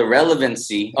 So the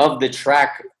relevancy of the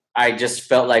track, I just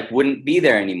felt like wouldn't be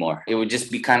there anymore. It would just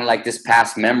be kind of like this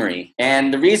past memory.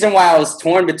 And the reason why I was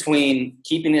torn between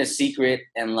keeping it a secret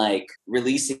and like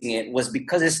releasing it was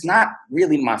because it's not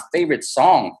really my favorite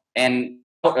song. And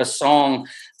a song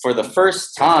for the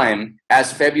first time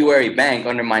as February Bank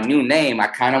under my new name, I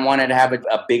kind of wanted to have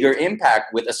a bigger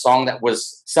impact with a song that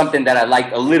was something that I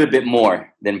liked a little bit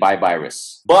more than Bye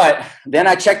Virus. But then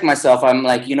I checked myself. I'm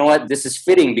like, you know what? This is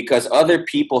fitting because other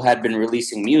people had been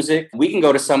releasing music. We can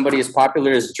go to somebody as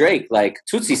popular as Drake, like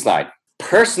Tootsie Slide.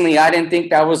 Personally, I didn't think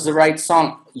that was the right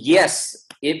song. Yes,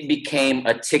 it became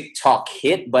a TikTok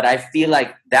hit, but I feel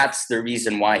like that's the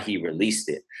reason why he released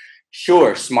it.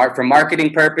 Sure, smart for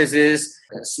marketing purposes,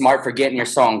 smart for getting your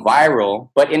song viral.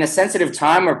 But in a sensitive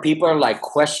time where people are like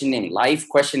questioning life,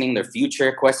 questioning their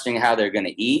future, questioning how they're going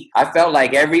to eat, I felt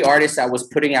like every artist that was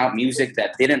putting out music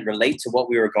that didn't relate to what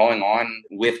we were going on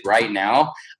with right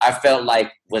now, I felt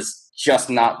like was just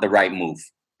not the right move,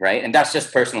 right? And that's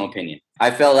just personal opinion. I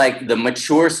felt like the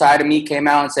mature side of me came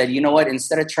out and said, you know what,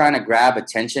 instead of trying to grab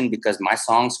attention because my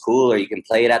song's cool or you can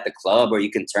play it at the club or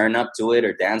you can turn up to it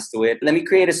or dance to it, let me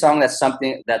create a song that's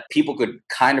something that people could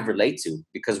kind of relate to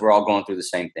because we're all going through the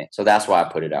same thing. So that's why I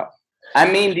put it out. I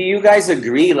mean, do you guys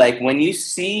agree? Like when you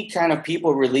see kind of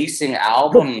people releasing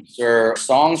albums or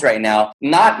songs right now,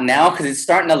 not now because it's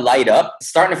starting to light up, it's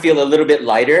starting to feel a little bit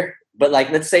lighter. But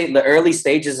like, let's say the early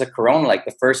stages of Corona, like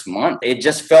the first month, it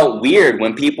just felt weird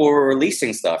when people were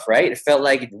releasing stuff, right? It felt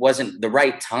like it wasn't the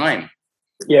right time.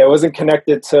 Yeah, it wasn't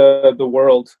connected to the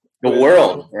world. The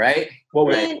world, right?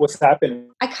 What's happening?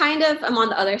 I kind of am on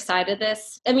the other side of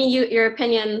this. I mean, your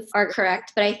opinions are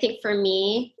correct, but I think for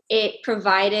me, it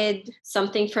provided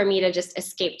something for me to just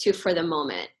escape to for the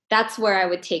moment. That's where I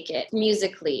would take it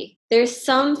musically. There's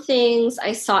some things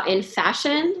I saw in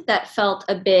fashion that felt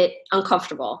a bit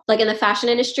uncomfortable. Like in the fashion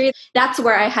industry, that's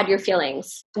where I had your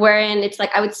feelings. Wherein it's like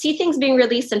I would see things being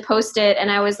released and posted and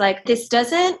I was like, this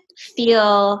doesn't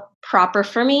feel proper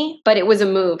for me, but it was a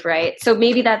move, right? So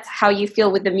maybe that's how you feel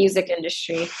with the music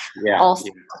industry. Yeah. Also.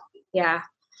 Yeah.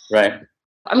 Right.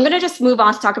 I'm going to just move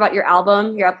on to talk about your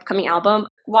album, your upcoming album.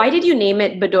 Why did you name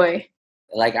it Badoy?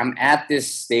 Like I'm at this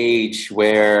stage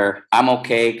where I'm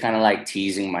okay kind of like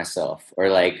teasing myself or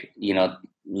like, you know,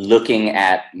 looking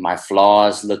at my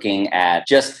flaws, looking at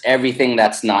just everything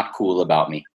that's not cool about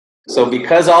me. So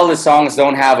because all the songs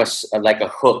don't have a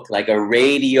hook, like a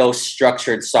radio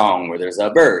structured song where there's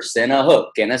a verse and a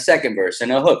hook and a second verse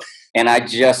and a hook. and I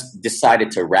just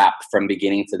decided to rap from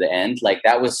beginning to the end. Like,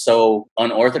 that was so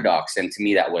unorthodox, and to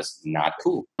me that was not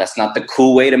cool. That's not the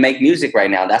cool way to make music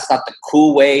right now. That's not the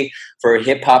cool way for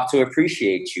hip hop to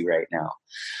appreciate you right now.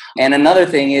 And another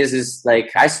thing is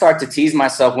like, I start to tease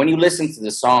myself when you listen to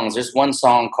the songs. There's one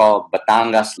song called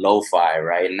Batangas Lo-Fi,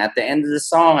 right? And at the end of the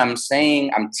song, I'm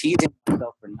teasing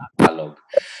myself for not Tagalog,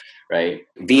 right?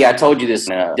 V, I told you this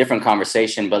in a different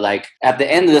conversation, but like, at the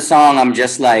end of the song, I'm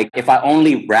just like, if I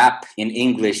only rap in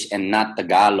English and not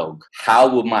Tagalog,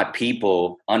 how would my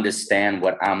people understand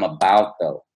what I'm about,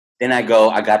 though? Then I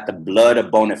got the blood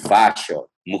of Bonifacio.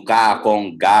 Mukha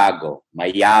akong gago.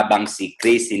 Mayabang si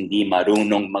Chris, hindi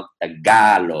marunong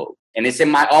magtagalog. And it's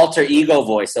in my alter ego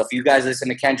voice. So if you guys listen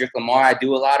to Kendrick Lamar, I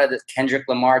do a lot of the Kendrick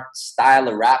Lamar style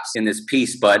of raps in this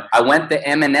piece. But I went the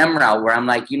Eminem route where I'm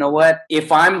like, you know what?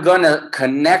 If I'm going to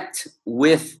connect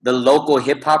with the local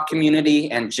hip hop community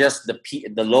and just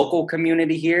the local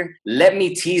community here, let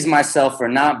me tease myself for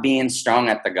not being strong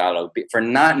at Tagalog, for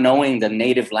not knowing the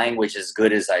native language as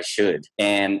good as I should.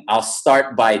 And I'll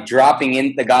start by dropping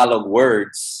in Tagalog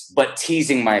words, but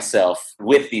teasing myself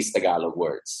with these Tagalog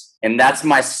words. And that's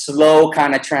my slow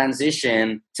kind of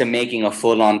transition to making a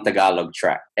full-on Tagalog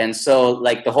track. And so,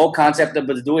 like, the whole concept of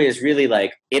Baduy is really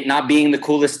like it not being the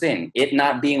coolest thing, it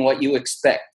not being what you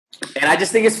expect. And I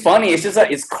just think it's funny. It's just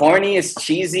like, it's corny, it's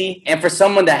cheesy. And for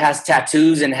someone that has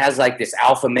tattoos and has like this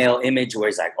alpha male image where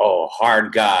he's like, oh,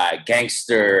 hard guy,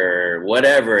 gangster,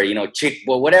 whatever, you know, chick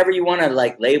boy, whatever you want to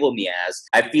like label me as,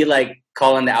 I feel like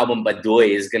calling the album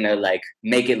Baduy is going to like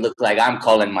make it look like I'm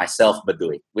calling myself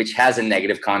Baduy, which has a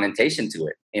negative connotation to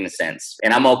it in a sense.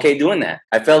 And I'm okay doing that.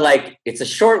 I felt like it's a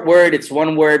short word, it's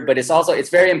one word, but it's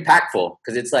very impactful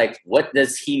because it's like, what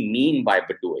does he mean by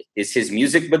Baduy? Is his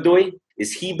music Baduy?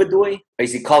 Is he Baduy? Or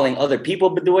is he calling other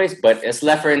people Baduys? But it's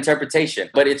left for interpretation.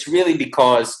 But it's really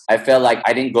because I felt like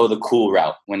I didn't go the cool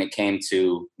route when it came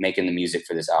to making the music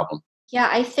for this album. Yeah,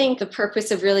 I think the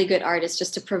purpose of really good art is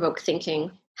just to provoke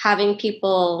thinking. Having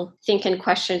people think and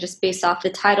question just based off the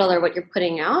title or what you're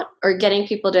putting out, or getting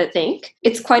people to think.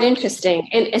 It's quite interesting.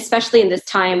 And especially in this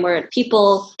time where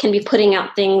people can be putting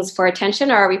out things for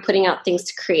attention, or are we putting out things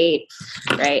to create,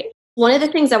 right? One of the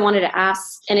things I wanted to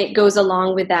ask, and it goes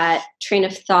along with that train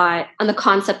of thought on the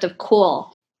concept of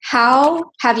cool.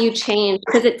 How have you changed?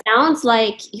 Because it sounds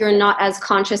like you're not as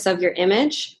conscious of your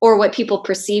image or what people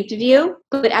perceived of you.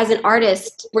 But as an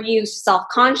artist, were you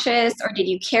self-conscious, or did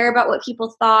you care about what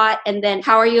people thought? And then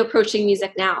how are you approaching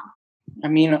music now? I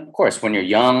mean, of course, when you're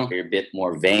young, you're a bit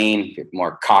more vain, a bit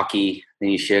more cocky than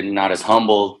you should, not as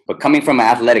humble. But coming from an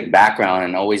athletic background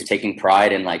and always taking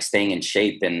pride in like staying in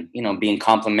shape and, you know, being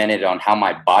complimented on how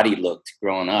my body looked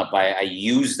growing up, I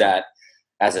use that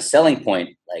as a selling point,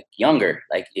 like younger.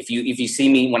 Like if you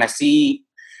see me, when I see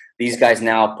these guys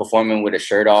now performing with a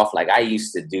shirt off, like I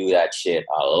used to do that shit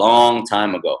a long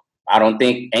time ago. I don't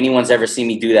think anyone's ever seen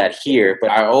me do that here, but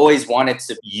I always wanted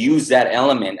to use that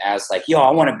element as like, yo,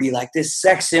 I want to be like this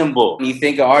sex symbol. You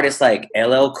think of artists like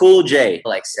LL Cool J,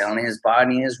 like selling his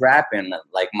body and his rapping,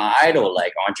 like my idol,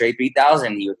 like Andre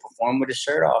 3000, he would perform with his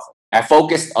shirt off. I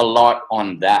focused a lot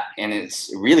on that, and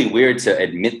it's really weird to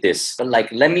admit this, but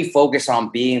like, let me focus on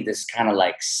being this kind of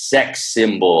like sex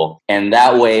symbol. And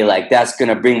that way, like, that's going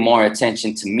to bring more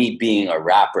attention to me being a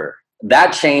rapper.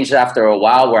 That changed after a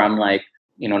while where I'm like,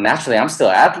 you know, naturally, I'm still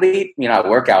an athlete. You know, I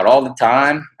work out all the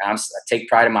time. I take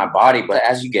pride in my body. But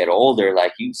as you get older,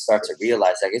 like, you start to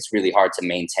realize, like, it's really hard to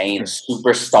maintain a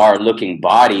superstar-looking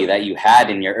body that you had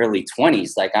in your early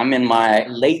 20s. Like, I'm in my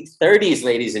late 30s,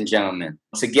 ladies and gentlemen.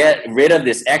 To get rid of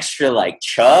this extra, like,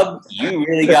 chub, you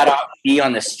really got to be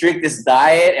on the strictest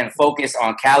diet and focus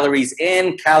on calories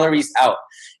in, calories out.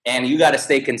 And you got to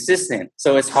stay consistent.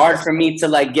 So it's hard for me to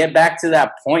like get back to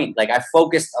that point. Like I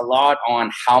focused a lot on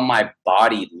how my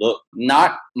body looked,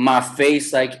 not my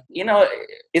face. Like, you know,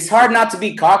 it's hard not to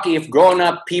be cocky if growing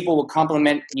up people would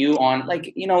compliment you on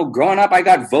like, you know, growing up I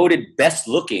got voted best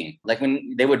looking. Like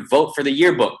when they would vote for the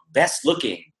yearbook, best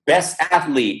looking, best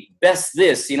athlete, best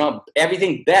this, you know,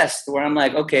 everything best, where I'm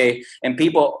like, okay. And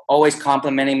people always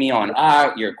complimenting me on,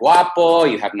 you're guapo,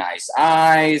 you have nice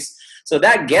eyes. So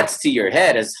that gets to your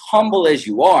head. As humble as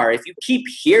you are, if you keep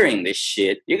hearing this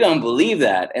shit, you're going to believe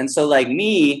that. And so like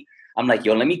me, I'm like,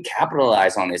 yo, let me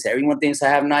capitalize on this. Everyone thinks I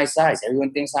have nice eyes.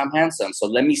 Everyone thinks I'm handsome. So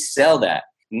let me sell that.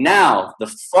 Now, the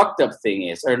fucked up thing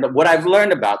is, or what I've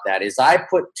learned about that is I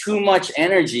put too much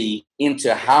energy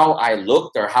into how I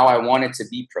looked or how I wanted to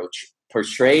be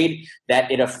portrayed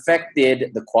that it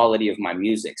affected the quality of my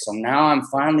music. So now I'm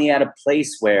finally at a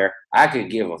place where I could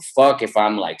give a fuck if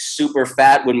I'm like super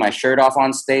fat with my shirt off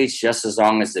on stage, just as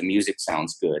long as the music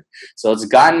sounds good. So it's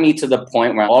gotten me to the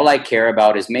point where all I care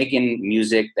about is making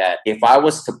music that if I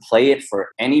was to play it for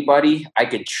anybody, I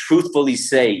could truthfully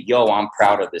say, yo, I'm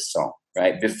proud of this song,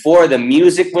 right? Before, the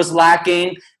music was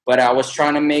lacking, but I was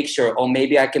trying to make sure, oh,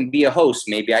 maybe I can be a host.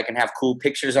 Maybe I can have cool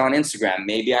pictures on Instagram.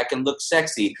 Maybe I can look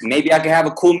sexy. Maybe I can have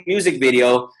a cool music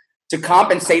video to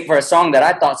compensate for a song that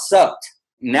I thought sucked.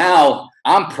 Now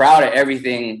I'm proud of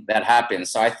everything that happens.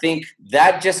 So I think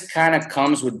that just kind of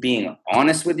comes with being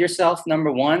honest with yourself,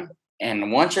 number one.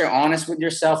 And once you're honest with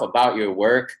yourself about your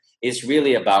work, it's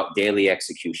really about daily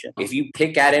execution. If you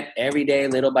pick at it every day,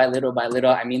 little by little by little,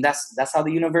 I mean, that's how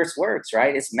the universe works,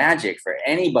 right? It's magic for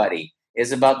anybody.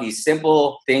 It's about these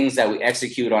simple things that we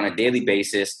execute on a daily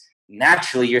basis.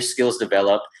 Naturally, your skills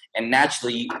develop, and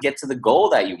naturally you get to the goal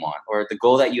that you want, or the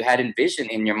goal that you had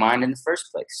envisioned in your mind in the first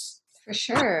place. For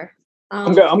sure.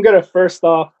 I'm gonna first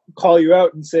off call you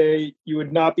out and say you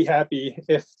would not be happy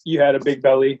if you had a big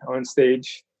belly on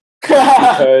stage,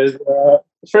 because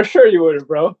for sure you would,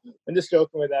 bro. I'm just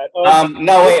joking with that.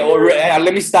 No, wait.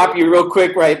 Let me stop you real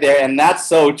quick right there. And that's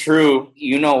so true.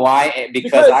 You know why?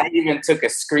 Because I even took a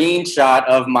screenshot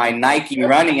of my Nike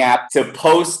running app to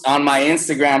post on my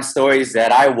Instagram stories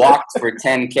that I walked for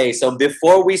 10K. So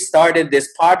before we started this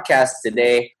podcast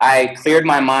today, I cleared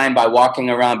my mind by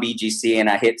walking around BGC, and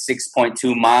I hit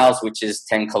 6.2 miles, which is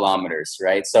 10 kilometers,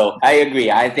 right? So I agree.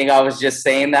 I think I was just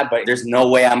saying that, but there's no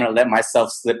way I'm going to let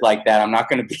myself slip like that. I'm not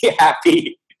going to be happy.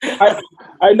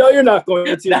 I know you're not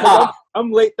going to. No.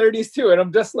 I'm late 30s too, and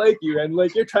I'm just like you. And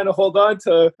like, you're trying to hold on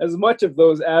to as much of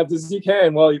those abs as you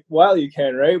can while you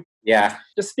can, right? Yeah.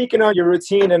 Just speaking on your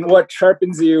routine and what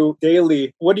sharpens you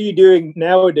daily, what are you doing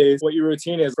nowadays? What your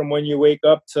routine is from when you wake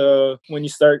up to when you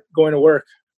start going to work?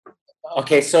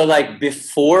 Okay, so like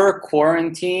before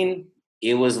quarantine,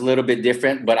 it was a little bit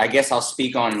different, but I guess I'll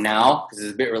speak on now because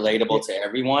it's a bit relatable to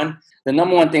everyone. The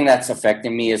number one thing that's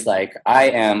affecting me is like,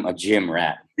 I am a gym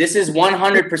rat. This is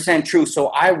 100% true. So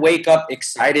I wake up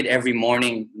excited every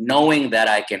morning, knowing that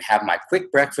I can have my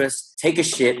quick breakfast, take a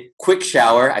shit, quick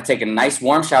shower. I take a nice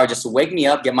warm shower just to wake me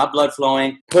up, get my blood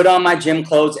flowing, put on my gym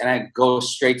clothes, and I go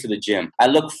straight to the gym. I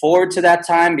look forward to that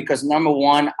time because number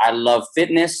one, I love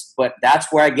fitness, but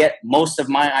that's where I get most of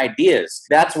my ideas.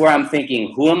 That's where I'm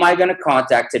thinking, who am I going to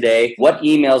contact today? What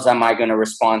emails am I going to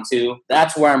respond to?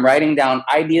 That's where I'm writing down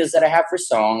ideas that I have for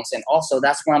songs. And also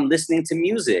that's where I'm listening to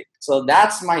music. So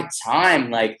that's my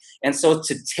time. And so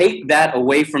to take that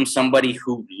away from somebody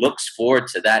who looks forward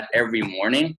to that every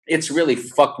morning, it's really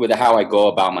fucked with how I go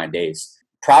about my days.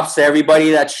 Props to everybody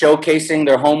that's showcasing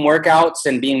their home workouts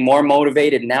and being more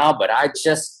motivated now, but I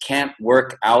just can't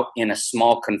work out in a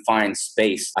small confined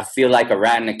space. I feel like a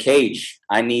rat in a cage.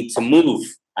 I need to move.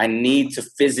 I need to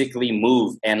physically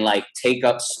move and take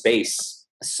up space.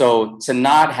 So to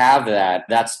not have that,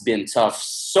 that's been tough.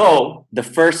 So the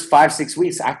first 5-6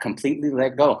 weeks, I completely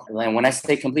let go. And when I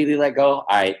say completely let go,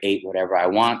 I ate whatever I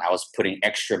want. I was putting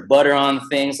extra butter on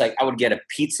things. I would get a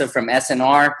pizza from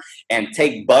SNR and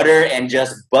take butter and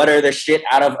just butter the shit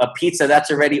out of a pizza that's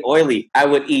already oily. I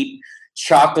would eat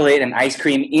chocolate and ice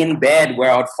cream in bed where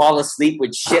I would fall asleep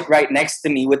with shit right next to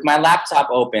me with my laptop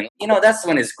open. That's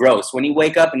when it's gross. When you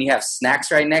wake up and you have snacks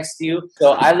right next to you.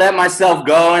 So I let myself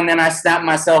go and then I snapped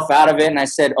myself out of it and I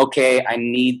said, okay, I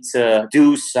need to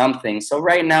do something. So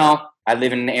right now I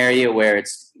live in an area where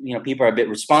it's, people are a bit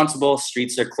responsible.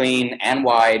 Streets are clean and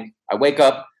wide. I wake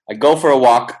up, I go for a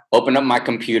walk, open up my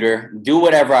computer, do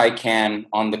whatever I can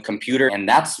on the computer. And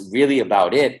that's really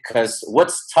about it. Because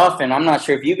what's tough, and I'm not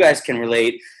sure if you guys can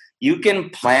relate, you can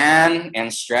plan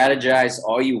and strategize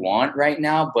all you want right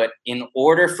now. But in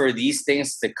order for these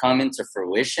things to come into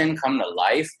fruition, come to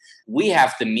life, we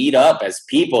have to meet up as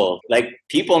people.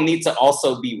 People need to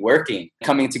also be working,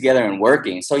 coming together and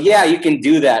working. So yeah, you can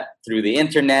do that through the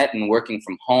internet and working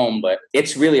from home, but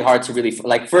it's really hard to really,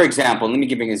 for example, let me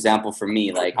give you an example for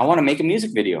me. I want to make a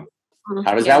music video.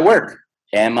 How does that work?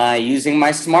 Am I using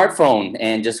my smartphone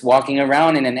and just walking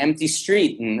around in an empty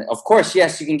street? And of course,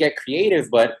 yes, you can get creative,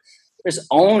 but there's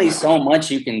only so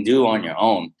much you can do on your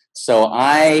own. So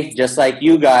I, just like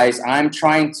you guys, I'm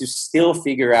trying to still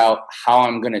figure out how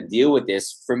I'm going to deal with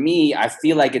this. For me, I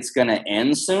feel like it's going to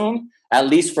end soon, at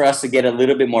least for us to get a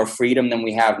little bit more freedom than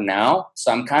we have now.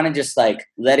 So I'm kind of just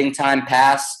letting time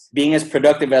pass, being as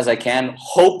productive as I can,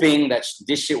 hoping that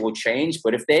this shit will change.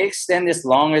 But if they extend this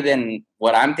longer than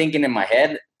what I'm thinking in my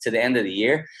head to the end of the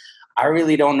year, I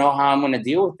really don't know how I'm going to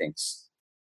deal with things.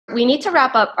 We need to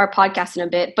wrap up our podcast in a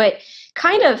bit, but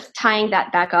kind of tying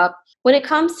that back up, When it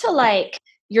comes to like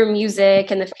your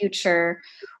music and the future,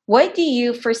 what do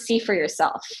you foresee for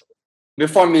yourself?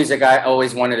 Before music, I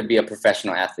always wanted to be a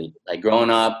professional athlete. Like growing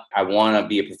up, I want to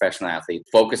be a professional athlete,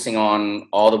 focusing on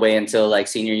all the way until like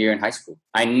senior year in high school.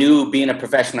 I knew being a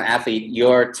professional athlete,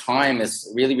 your time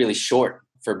is really, really short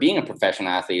for being a professional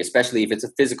athlete, especially if it's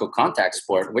a physical contact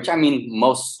sport, which I mean,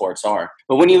 most sports are.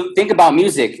 But when you think about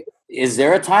music, is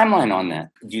there a timeline on that?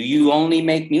 Do you only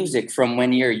make music from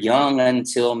when you're young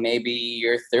until maybe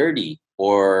you're 30?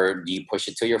 Or do you push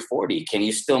it till you're 40? Can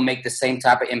you still make the same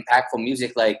type of impactful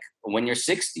music like when you're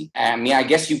 60? I mean, I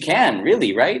guess you can,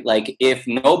 really, right? Like if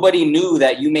nobody knew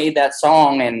that you made that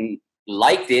song and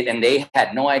liked it and they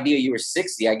had no idea you were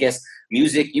 60, I guess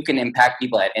music, you can impact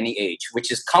people at any age,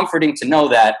 which is comforting to know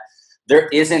that there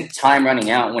isn't time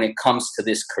running out when it comes to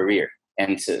this career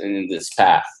and to in this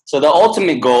path. So the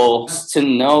ultimate goal is to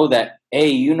know that, hey,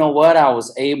 you know what? I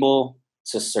was able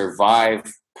to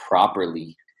survive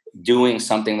properly doing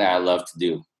something that I love to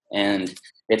do. And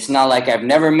it's not like I've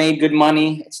never made good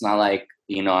money. It's not like,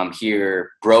 I'm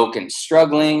here broke and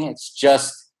struggling. It's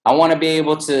just, I want to be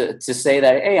able to say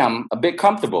that, hey, I'm a bit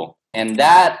comfortable. And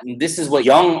this is what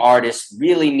young artists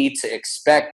really need to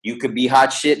expect. You could be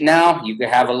hot shit now. You could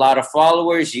have a lot of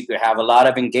followers. You could have a lot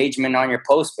of engagement on your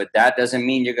post, but that doesn't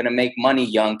mean you're going to make money,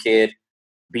 young kid.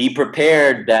 Be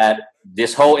prepared that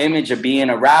this whole image of being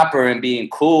a rapper and being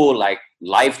cool, like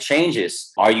life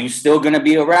changes. Are you still going to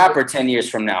be a rapper 10 years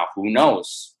from now? Who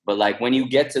knows? But like when you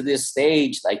get to this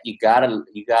stage, like you gotta,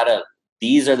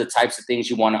 these are the types of things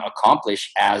you want to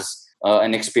accomplish as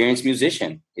an experienced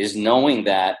musician, is knowing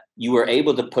that you were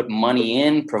able to put money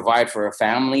in, provide for a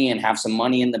family, and have some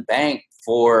money in the bank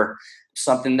for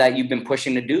something that you've been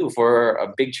pushing to do for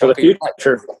a big chunk of your life.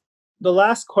 Sure. The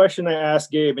last question I asked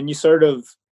Gabe, and you sort of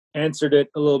answered it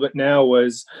a little bit now,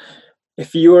 was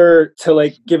if you were to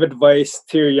like give advice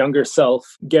to your younger self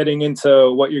getting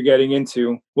into what you're getting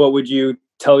into, what would you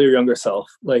tell your younger self,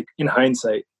 like in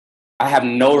hindsight? I have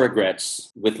no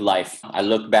regrets with life. I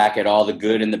look back at all the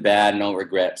good and the bad, no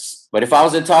regrets. But if I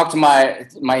was to talk to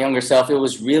my younger self, it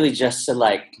was really just to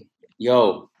like,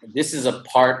 yo, this is a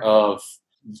part of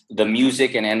the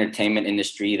music and entertainment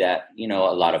industry that, a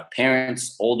lot of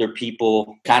parents, older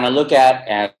people kind of look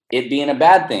at it being a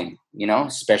bad thing,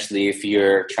 especially if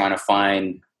you're trying to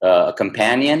find a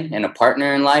companion and a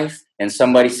partner in life. And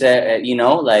somebody said,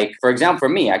 like, for example, for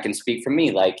me, I can speak for me.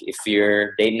 Like if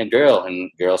you're dating a girl and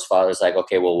girl's father's like,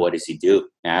 okay, well, what does he do?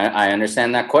 And I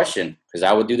understand that question because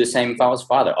I would do the same if I was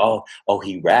father. Oh,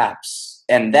 he raps.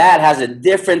 And that has a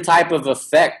different type of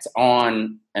effect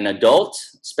on an adult,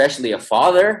 especially a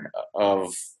father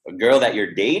of a girl that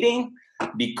you're dating,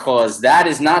 because that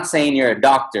is not saying you're a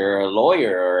doctor or a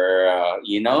lawyer or,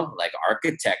 like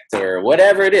architect or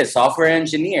whatever it is, software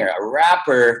engineer, a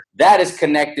rapper. That is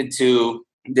connected to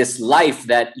this life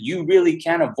that you really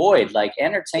can't avoid, like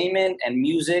entertainment and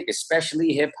music,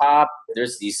 especially hip hop.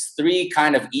 There's these three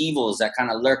kind of evils that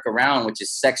kind of lurk around, which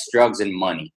is sex, drugs, and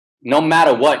money. No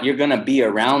matter what, you're going to be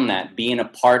around that, being a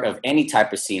part of any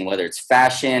type of scene, whether it's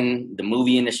fashion, the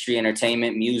movie industry,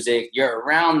 entertainment, music, you're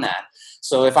around that.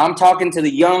 So if I'm talking to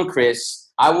the young Chris,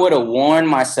 I would have warned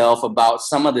myself about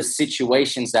some of the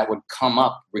situations that would come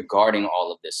up regarding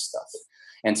all of this stuff,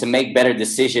 and to make better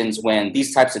decisions when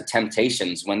these types of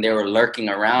temptations, when they were lurking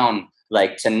around,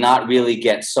 like to not really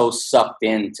get so sucked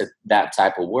into that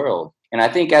type of world. And I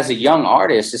think as a young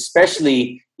artist,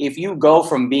 especially if you go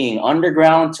from being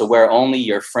underground to where only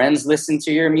your friends listen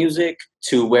to your music,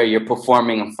 to where you're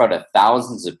performing in front of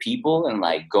thousands of people and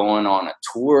like going on a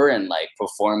tour and like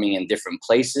performing in different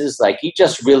places, like you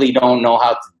just really don't know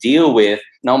how to deal with,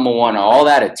 number one, all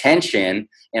that attention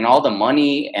and all the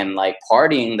money and like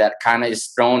partying that kind of is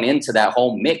thrown into that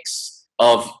whole mix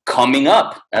of coming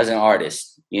up as an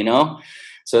artist,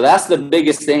 So that's the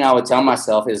biggest thing I would tell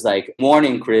myself is like,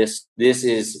 warning, Chris, this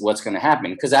is what's going to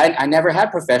happen. Because I never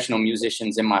had professional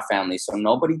musicians in my family, so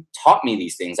nobody taught me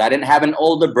these things. I didn't have an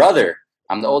older brother.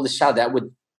 I'm the oldest child that would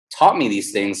taught me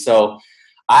these things. So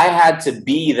I had to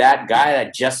be that guy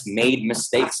that just made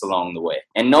mistakes along the way.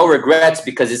 And no regrets,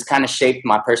 because it's kind of shaped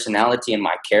my personality and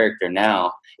my character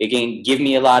now. It can give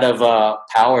me a lot of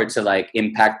power to like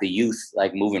impact the youth,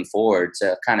 like moving forward,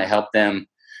 to kind of help them.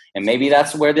 And maybe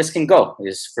that's where this can go,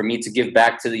 is for me to give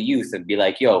back to the youth and be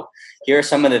like, yo, here are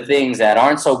some of the things that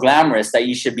aren't so glamorous that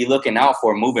you should be looking out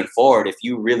for moving forward if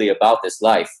you're really about this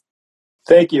life.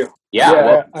 Thank you.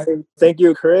 Yeah. I thank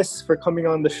you, Chris, for coming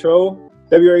on the show.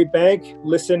 February Bank.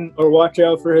 Listen or watch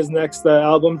out for his next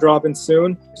album dropping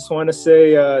soon. Just want to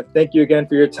say thank you again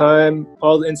for your time,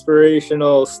 all the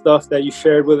inspirational stuff that you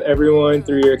shared with everyone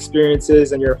through your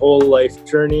experiences and your whole life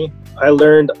journey. I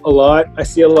learned a lot. I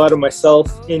see a lot of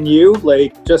myself in you,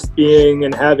 like just being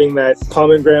and having that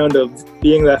common ground of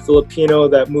being that Filipino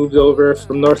that moved over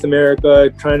from North America,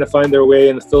 trying to find their way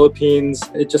in the Philippines.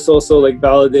 It just also like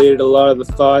validated a lot of the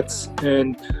thoughts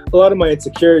and a lot of my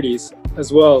insecurities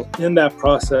as well in that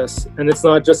process. And it's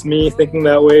not just me thinking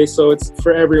that way, so it's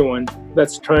for everyone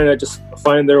that's trying to just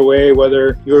find their way,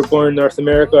 whether you were born in North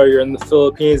America or you're in the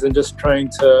Philippines, and just trying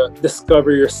to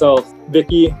discover yourself.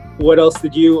 Vicky, what else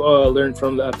did you learn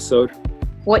from the episode?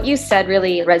 What you said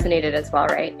really resonated as well,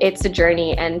 right? It's a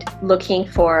journey and looking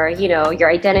for, your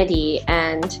identity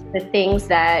and the things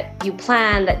that you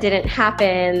planned that didn't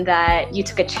happen, that you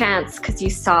took a chance because you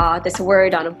saw this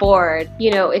word on a board.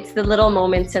 It's the little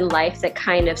moments in life that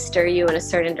kind of stir you in a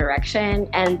certain direction,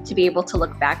 and to be able to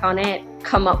look back on it,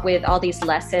 come up with all these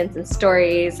lessons and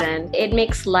stories, and it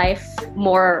makes life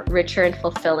more richer and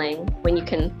fulfilling when you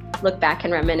can look back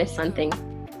and reminisce on things.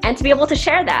 And to be able to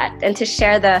share that and to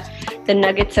share the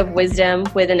nuggets of wisdom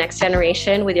with the next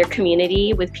generation, with your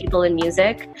community, with people in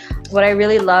music. What I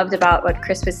really loved about what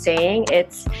Chris was saying,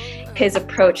 it's his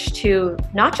approach to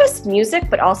not just music,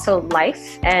 but also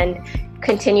life and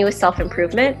continuous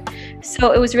self-improvement.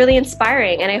 So it was really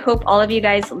inspiring. And I hope all of you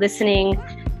guys listening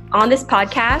on this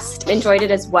podcast enjoyed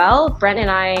it as well. Brent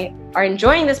and I are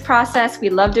enjoying this process. We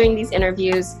love doing these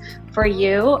interviews for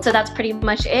you. So that's pretty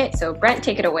much it. So Brent,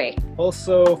 take it away.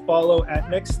 Also follow at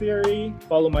Next Theory,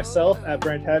 follow myself at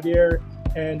Brent Javier,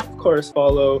 and of course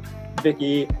follow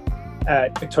Vicky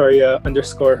at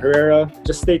Victoria_Herrera.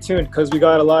 Just stay tuned because we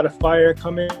got a lot of fire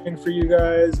coming for you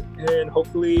guys, and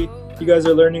hopefully you guys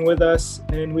are learning with us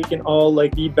and we can all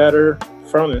be better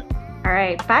from it. All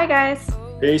right. Bye guys.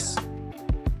 Peace.